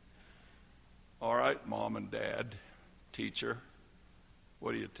 All right, Mom and Dad, teacher,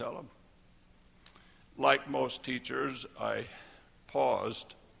 what do you tell them? Like most teachers, I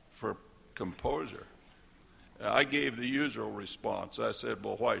paused for composure. I gave the usual response. I said,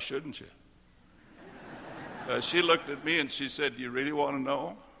 well, why shouldn't you? She looked at me and she said, do you really want to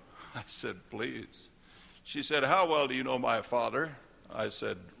know? I said, please. She said, how well do you know my father? I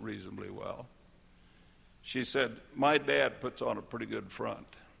said, reasonably well. She said, my dad puts on a pretty good front.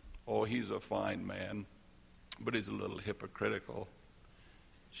 Oh, he's a fine man, but he's a little hypocritical.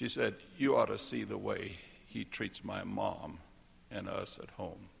 She said, you ought to see the way he treats my mom and us at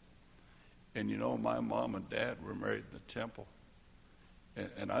home. And you know, my mom and dad were married in the temple.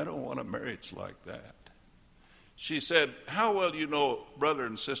 And I don't want a marriage like that. She said, how well do you know brother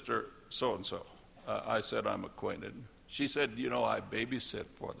and sister so-and-so? I said, I'm acquainted. She said, you know, I babysit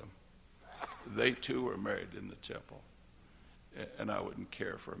for them. They too were married in the temple. And I wouldn't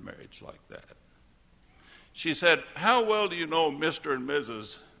care for a marriage like that. She said, how well do you know Mr. and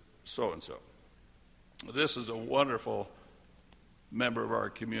Mrs. so-and-so? This is a wonderful member of our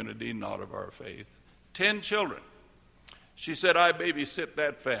community, not of our faith. 10 children. She said, I babysit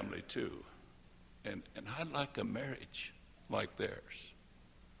that family too. And I'd like a marriage like theirs.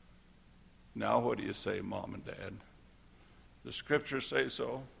 Now what do you say, Mom and Dad? The scriptures say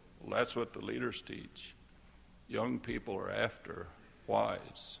so. Well, that's what the leaders teach. Young people are after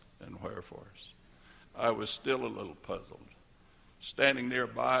whys and wherefores. I was still a little puzzled. Standing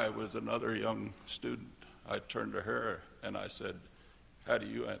nearby was another young student. I turned to her and I said, how do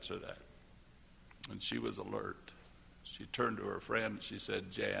you answer that? And she was alert. She turned to her friend and she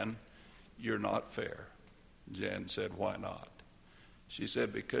said, Jan, you're not fair. Jan said, why not? She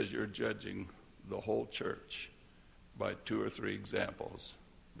said, because you're judging the whole church by 2 or 3 examples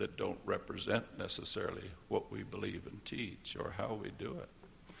that don't represent necessarily what we believe and teach or how we do it.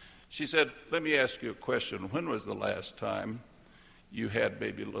 She said, let me ask you a question. When was the last time you had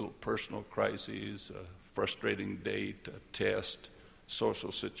maybe a little personal crises, a frustrating date, a test,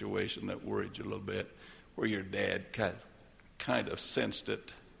 social situation that worried you a little bit, where your dad kind of sensed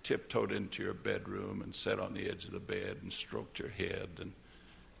it, tiptoed into your bedroom and sat on the edge of the bed and stroked your head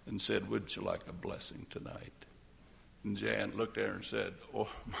and said, would you like a blessing tonight? And Jan looked at her and said, oh,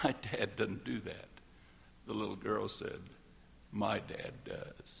 my dad doesn't do that. The little girl said, my dad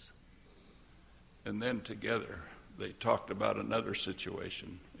does. And then together they talked about another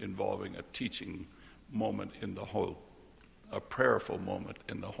situation involving a teaching moment in the home, a prayerful moment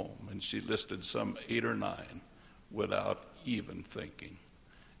in the home. And she listed some 8 or 9 without even thinking.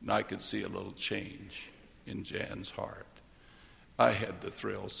 And I could see a little change in Jan's heart. I had the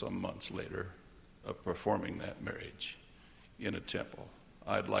thrill some months later of performing that marriage in a temple.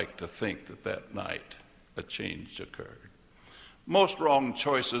 I'd like to think that that night a change occurred. Most wrong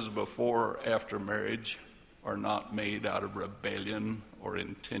choices before or after marriage are not made out of rebellion or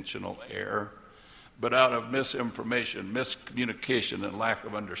intentional error, but out of misinformation, miscommunication, and lack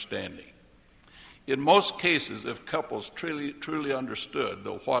of understanding. In most cases, if couples truly understood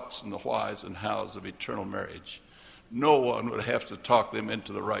the whats and the whys and hows of eternal marriage, no one would have to talk them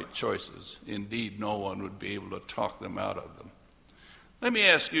into the right choices. Indeed, no one would be able to talk them out of them. Let me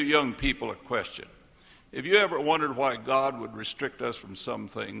ask you young people a question. Have you ever wondered why God would restrict us from some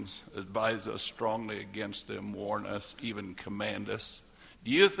things, advise us strongly against them, warn us, even command us?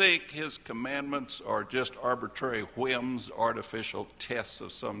 Do you think his commandments are just arbitrary whims, artificial tests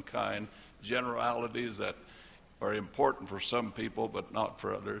of some kind, generalities that are important for some people but not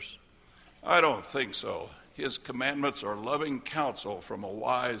for others? I don't think so. His commandments are loving counsel from a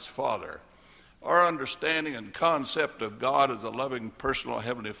wise Father. Our understanding and concept of God as a loving, personal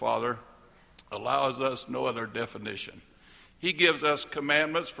Heavenly Father allows us no other definition. He gives us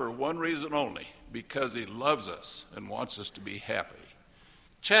commandments for one reason only, because he loves us and wants us to be happy.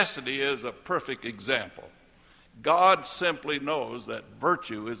 Chastity is a perfect example. God simply knows that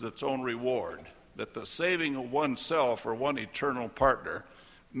virtue is its own reward, that the saving of oneself or one eternal partner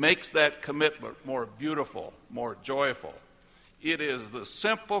makes that commitment more beautiful, more joyful. It is the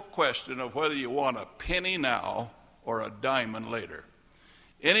simple question of whether you want a penny now or a diamond later.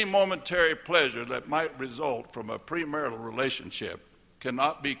 Any momentary pleasure that might result from a premarital relationship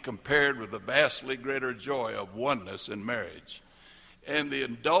cannot be compared with the vastly greater joy of oneness in marriage. And the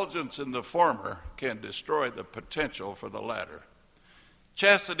indulgence in the former can destroy the potential for the latter.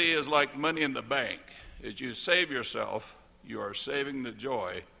 Chastity is like money in the bank. As you save yourself, you are saving the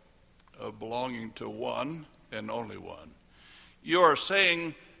joy of belonging to one and only one. You are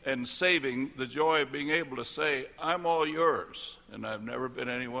saying and saving the joy of being able to say, I'm all yours, and I've never been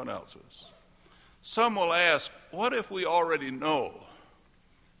anyone else's. Some will ask, what if we already know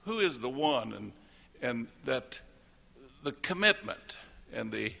who is the one and that the commitment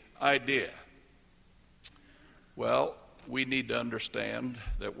and the idea? Well, we need to understand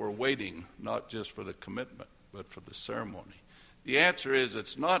that we're waiting not just for the commitment, but for the ceremony. The answer is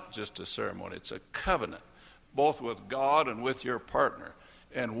it's not just a ceremony, it's a covenant, both with God and with your partner.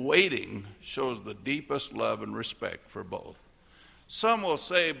 And waiting shows the deepest love and respect for both. Some will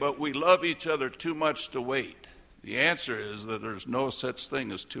say, but we love each other too much to wait. The answer is that there's no such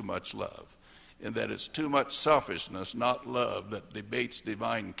thing as too much love, and that it's too much selfishness, not love, that debates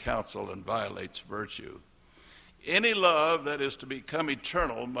divine counsel and violates virtue. Any love that is to become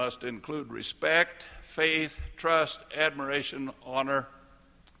eternal must include respect, faith, trust, admiration, honor,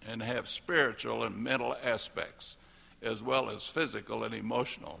 and have spiritual and mental aspects, as well as physical and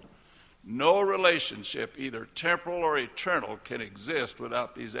emotional. No relationship, either temporal or eternal, can exist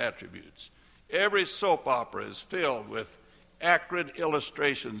without these attributes. Every soap opera is filled with acrid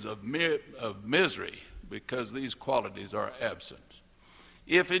illustrations of misery because these qualities are absent.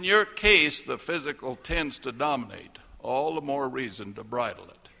 If in your case the physical tends to dominate, all the more reason to bridle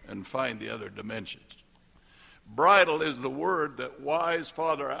it and find the other dimensions. Bridle is the word that wise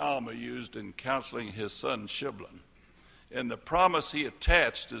Father Alma used in counseling his son Shiblin. And the promise he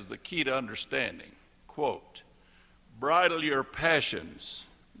attached is the key to understanding. Quote, bridle your passions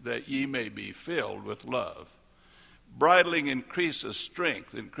that ye may be filled with love. Bridling increases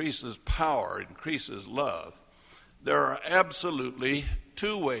strength, increases power, increases love. There are absolutely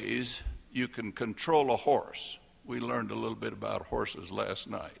two ways you can control a horse. We learned a little bit about horses last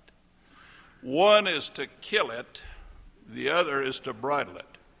night. One is to kill it, the other is to bridle it.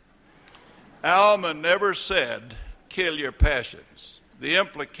 Alma never said, kill your passions. The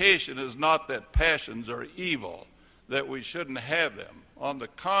implication is not that passions are evil, that we shouldn't have them. On the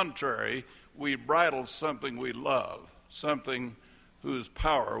contrary, we bridle something we love, something whose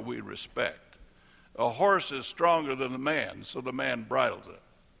power we respect. A horse is stronger than the man, so the man bridles it,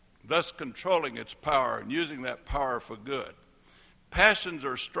 thus controlling its power and using that power for good. Passions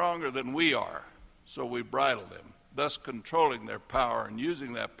are stronger than we are, so we bridle them, thus controlling their power and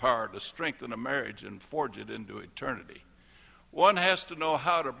using that power to strengthen a marriage and forge it into eternity. One has to know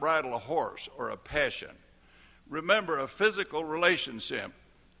how to bridle a horse or a passion. Remember, a physical relationship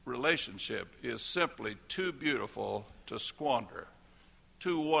is simply too beautiful to squander,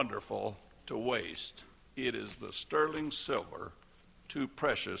 too wonderful to waste. It is the sterling silver, too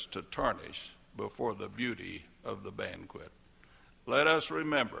precious to tarnish before the beauty of the banquet. Let us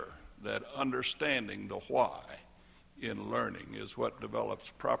remember that understanding the why in learning is what develops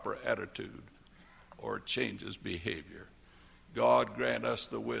proper attitude or changes behavior. God grant us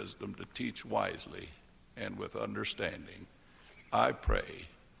the wisdom to teach wisely and with understanding. I pray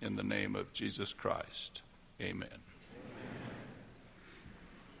in the name of Jesus Christ. Amen.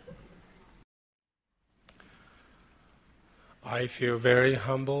 I feel very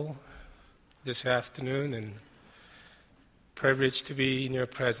humble this afternoon and privileged to be in your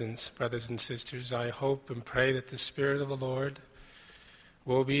presence, brothers and sisters. I hope and pray that the Spirit of the Lord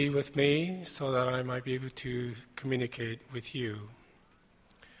will be with me so that I might be able to communicate with you.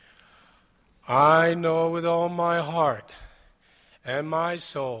 I know with all my heart and my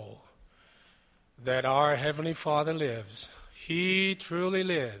soul that our Heavenly Father lives. He truly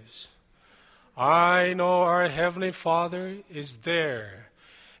lives. I know our Heavenly Father is there,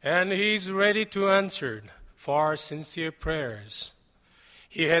 and He's ready to answer for our sincere prayers.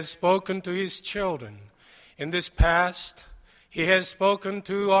 He has spoken to His children in this past. He has spoken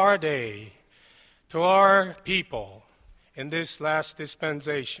to our day, to our people in this last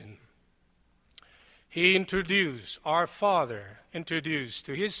dispensation. He introduced, our Father introduced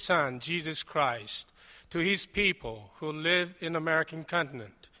to His Son, Jesus Christ, to His people who live in the American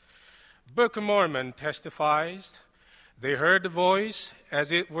continent. Book of Mormon testifies, they heard the voice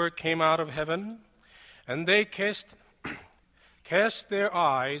as it were came out of heaven, and they cast their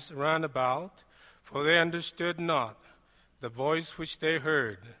eyes round about, for they understood not the voice which they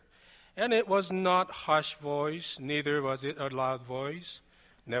heard. And it was not hushed voice, neither was it a loud voice.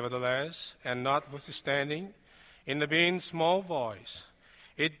 Nevertheless, and notwithstanding, in the being small voice,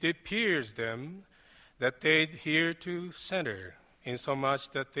 it appears them that they hear to center. insomuch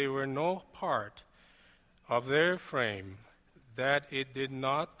that they were no part of their frame, that it did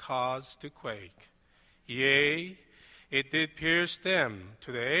not cause to quake. Yea, it did pierce them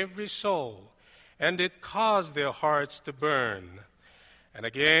to every soul, and it caused their hearts to burn. And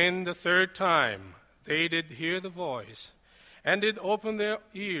again the third time they did hear the voice, and did open their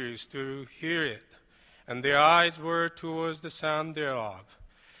ears to hear it, and their eyes were towards the sound thereof.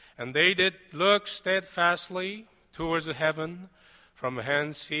 And they did look steadfastly towards the heaven, from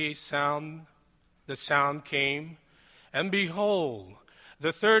whence the sound came. And behold,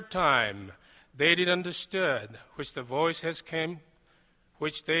 the third time they did understood, which the voice has came,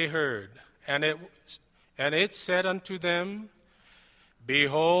 which they heard. And it said unto them,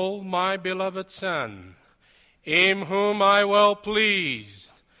 Behold my beloved Son, in whom I well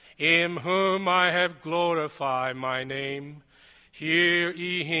pleased, in whom I have glorified my name. Hear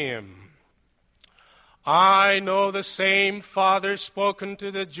ye him. I know the same Father spoken to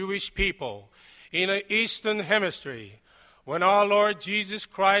the Jewish people in the Eastern Hemisphere. When our Lord Jesus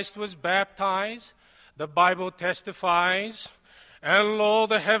Christ was baptized, the Bible testifies, and lo,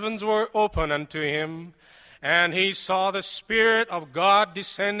 the heavens were open unto him, and he saw the Spirit of God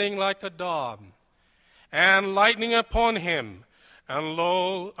descending like a dove, and lighting upon him. And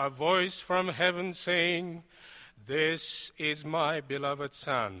lo, a voice from heaven saying, This is my beloved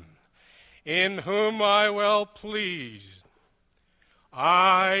Son, in whom I well pleased.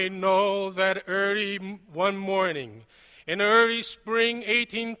 I know that early one morning, in early spring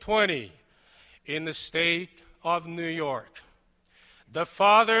 1820, in the state of New York, the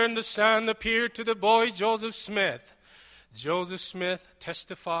Father and the Son appeared to the boy Joseph Smith. Joseph Smith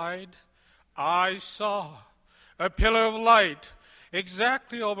testified, I saw a pillar of light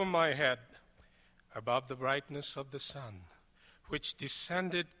exactly over my head, above the brightness of the sun, which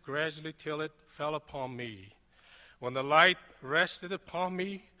descended gradually till it fell upon me. When the light rested upon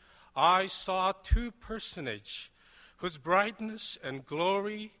me, I saw two personages whose brightness and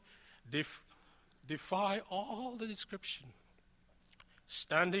glory defy all the description.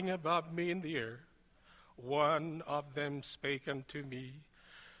 Standing above me in the air, one of them spake unto me,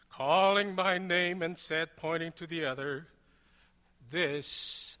 calling my name, and said, pointing to the other,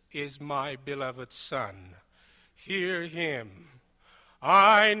 This is my beloved Son. Hear him.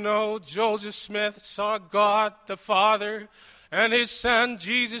 I know Joseph Smith saw God the Father and his Son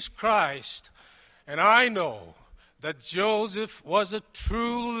Jesus Christ, and I know that Joseph was a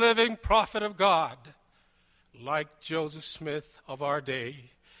true living prophet of God, like Joseph Smith of our day,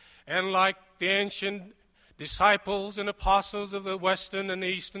 and like the ancient disciples and apostles of the Western and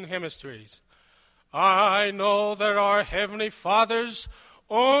Eastern hemispheres. I know that our Heavenly Father's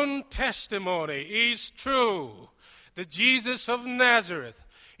own testimony is true, that Jesus of Nazareth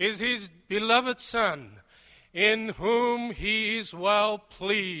is his beloved Son, in whom he is well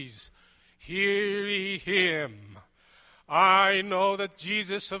pleased. Hear ye him. I know that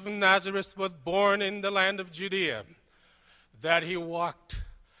Jesus of Nazareth was born in the land of Judea, that he walked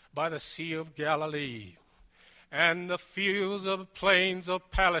by the Sea of Galilee and the fields of plains of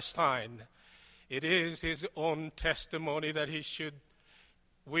Palestine. It is his own testimony that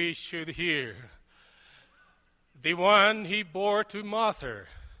we should hear. The one he bore to Martha,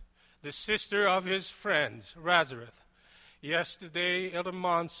 the sister of his friends, Lazarus. Yesterday, Elder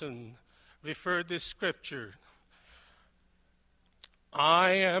Monson referred this scripture. I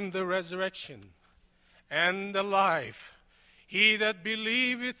am the resurrection and the life. He that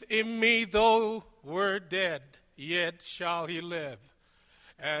believeth in me, though were dead, yet shall he live.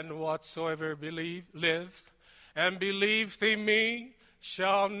 And whatsoever liveth and believeth in me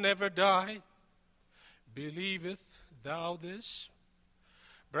shall never die. Believeth thou this?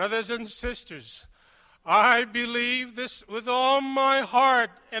 Brothers and sisters, I believe this with all my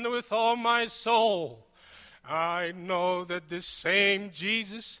heart and with all my soul. I know that this same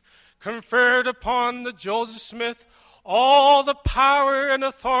Jesus conferred upon the Joseph Smith all the power and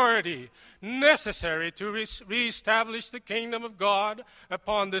authority necessary to reestablish the kingdom of God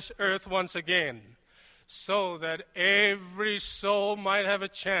upon this earth once again, so that every soul might have a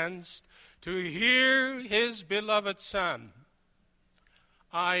chance to hear his beloved Son.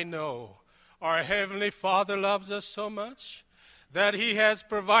 I know our Heavenly Father loves us so much that he has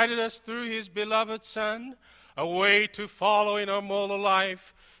provided us through his beloved Son a way to follow in our mortal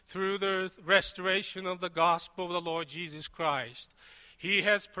life through the restoration of the gospel of the Lord Jesus Christ. He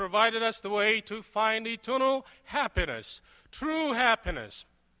has provided us the way to find eternal happiness, true happiness.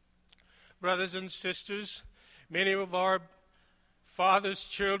 Brothers and sisters, many of our Father's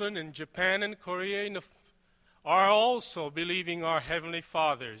children in Japan and Korea are also believing our Heavenly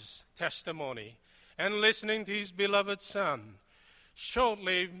Father's testimony and listening to his beloved Son.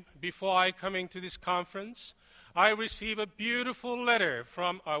 Shortly before I coming to this conference, I received a beautiful letter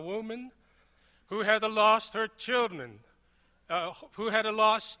from a woman who had lost her children, who had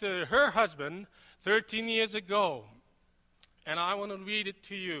lost her husband 13 years ago. And I want to read it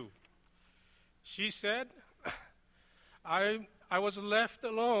to you. She said, I was left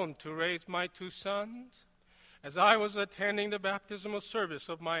alone to raise my 2 sons as I was attending the baptismal service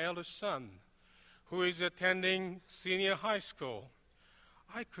of my eldest son, who is attending senior high school.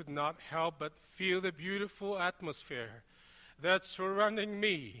 I could not help but feel the beautiful atmosphere that's surrounding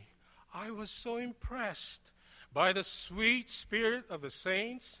me. I was so impressed by the sweet spirit of the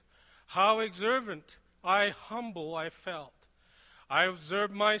saints, how observant, humble I felt. I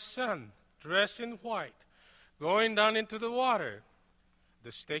observed my son, dressed in white, going down into the water.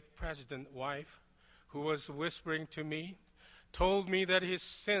 The stake president wife, who was whispering to me, told me that his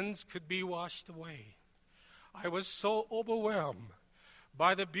sins could be washed away. I was so overwhelmed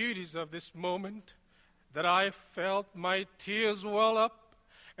by the beauties of this moment that I felt my tears well up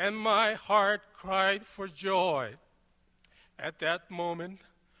and my heart cried for joy. At that moment,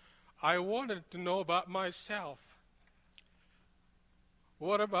 I wanted to know about myself.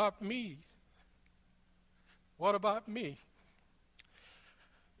 What about me? What about me?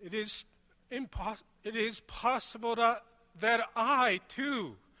 It is possible that I,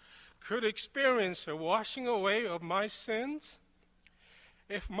 too, could experience a washing away of my sins.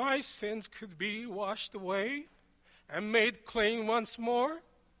 If my sins could be washed away and made clean once more,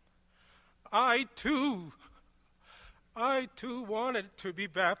 I too wanted to be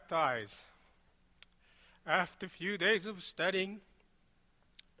baptized. After a few days of studying,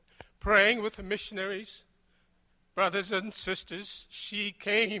 praying with the missionaries, brothers and sisters, she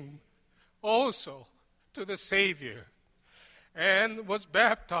came also to the Savior and was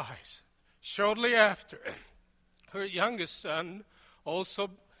baptized. Shortly after, her youngest son also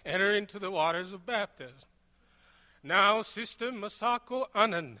entered into the waters of baptism. Now Sister Masako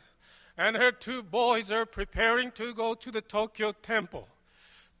Anand and her 2 boys are preparing to go to the Tokyo Temple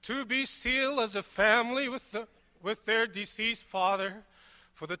to be sealed as a family with their deceased father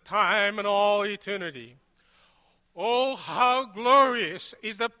for the time and all eternity. Oh, how glorious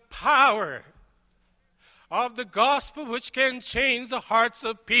is the power of the gospel which can change the hearts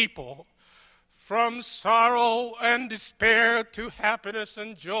of people from sorrow and despair to happiness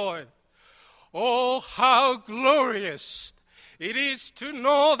and joy. Oh, how glorious it is to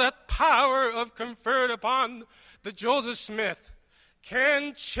know that power of conferred upon the Joseph Smith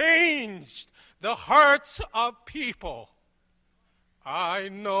can change the hearts of people. I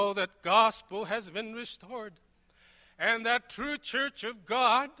know that gospel has been restored and that true church of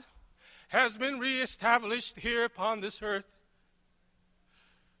God has been reestablished here upon this earth.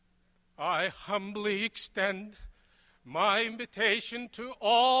 I humbly extend my invitation to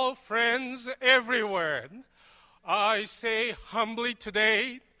all friends everywhere. I say humbly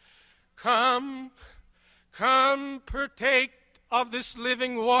today, come partake of this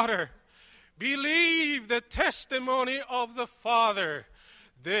living water. Believe the testimony of the Father.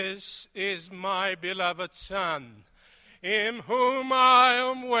 This is my beloved Son, in whom I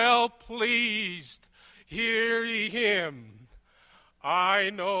am well pleased. Hear ye him. I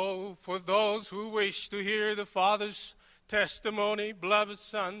know for those who wish to hear the Father's testimony, beloved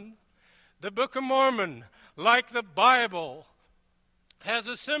Son, the Book of Mormon, like the Bible, has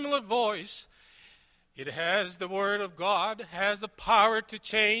a similar voice. It has the Word of God, has the power to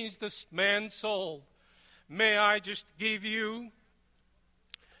change the man's soul. May I just give you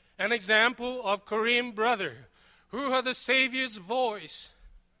an example of Korean brother who had the Savior's voice.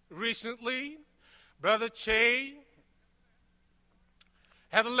 Recently, Brother Che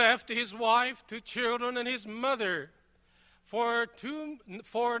had left his wife, 2 children, and his mother for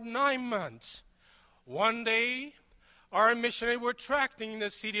 9 months. One day, our missionary were tracting in the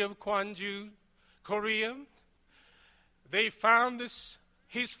city of Gwangju, Korea. They found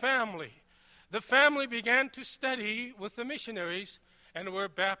his family. The family began to study with the missionaries and were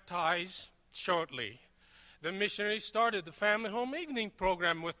baptized shortly. The missionaries started the family home evening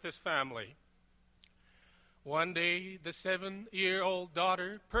program with this family. One day, the 7-year-old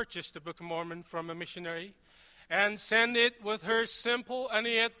daughter purchased the Book of Mormon from a missionary and sent it with her simple and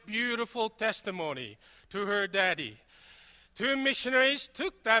yet beautiful testimony to her daddy. 2 missionaries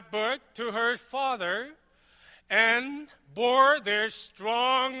took that book to her father and bore their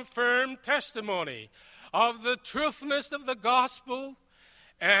strong, firm testimony of the truthfulness of the gospel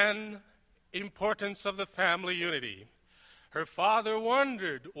and importance of the family unity. Her father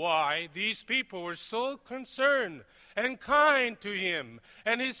wondered why these people were so concerned and kind to him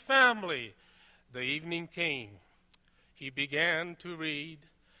and his family. The evening came. he began to read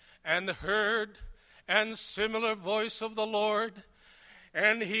and heard and similar voice of the Lord,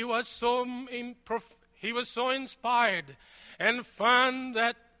 and he was so inspired and found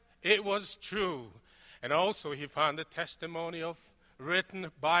that it was true. And also he found a testimony written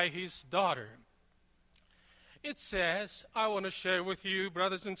by his daughter. It says, I want to share with you,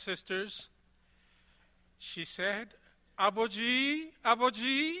 brothers and sisters, she said, Aboji,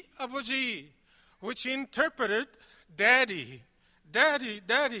 Aboji, Aboji, which interpreted, Daddy, Daddy,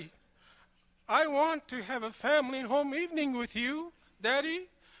 Daddy, I want to have a family home evening with you. Daddy,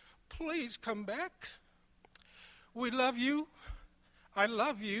 please come back. We love you. I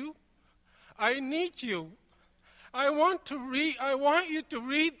love you. I need you. I want you to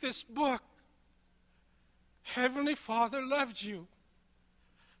read this book. Heavenly Father loves you.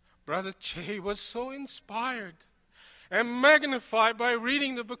 Brother Che was so inspired and magnified by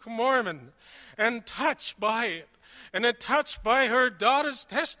reading the Book of Mormon and touched by it and touched by her daughter's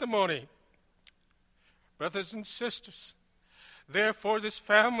testimony. Brothers and sisters, therefore this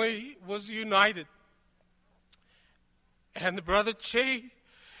family was united. And Brother Che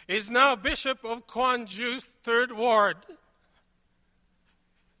is now Bishop of Kwanju's 3rd Ward.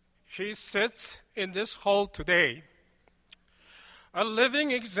 He sits in this hall today, a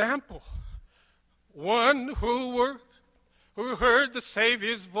living example, one who heard the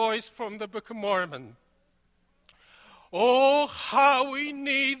Savior's voice from the Book of Mormon. Oh, how we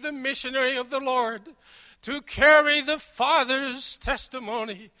need the missionary of the Lord to carry the Father's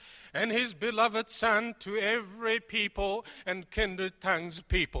testimony and his beloved Son to every people and kindred tongues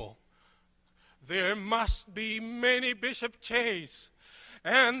people. There must be many Bishop Chase,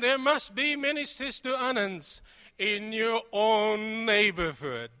 and there must be many Sister Annans in your own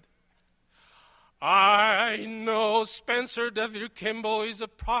neighborhood. I know Spencer W. Kimball is a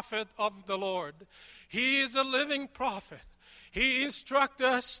prophet of the Lord. He is a living prophet. He instructs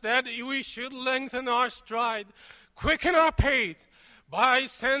us that we should lengthen our stride, quicken our pace by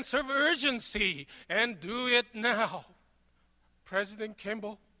sense of urgency, and do it now. President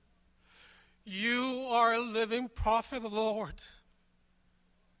Kimball, you are a living prophet of the Lord.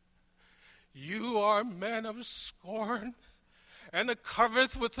 You are a man of scorn, and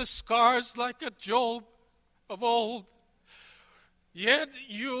covered with the scars like a Job of old. Yet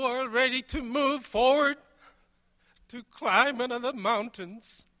you are ready to move forward, to climb another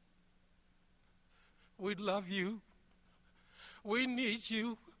mountains. We love you. We need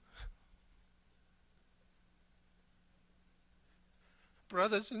you.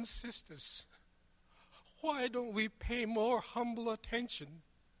 Brothers and sisters, why don't we pay more humble attention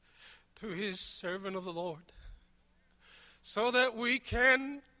to his servant of the Lord, so that we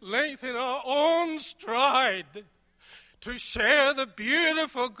can lengthen our own stride to share the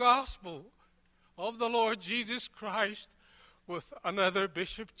beautiful gospel of the Lord Jesus Christ with another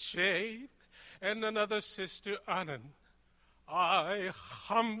Bishop Che and another Sister Annan. I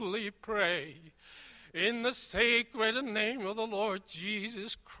humbly pray in the sacred name of the Lord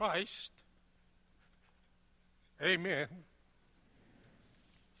Jesus Christ. Amen.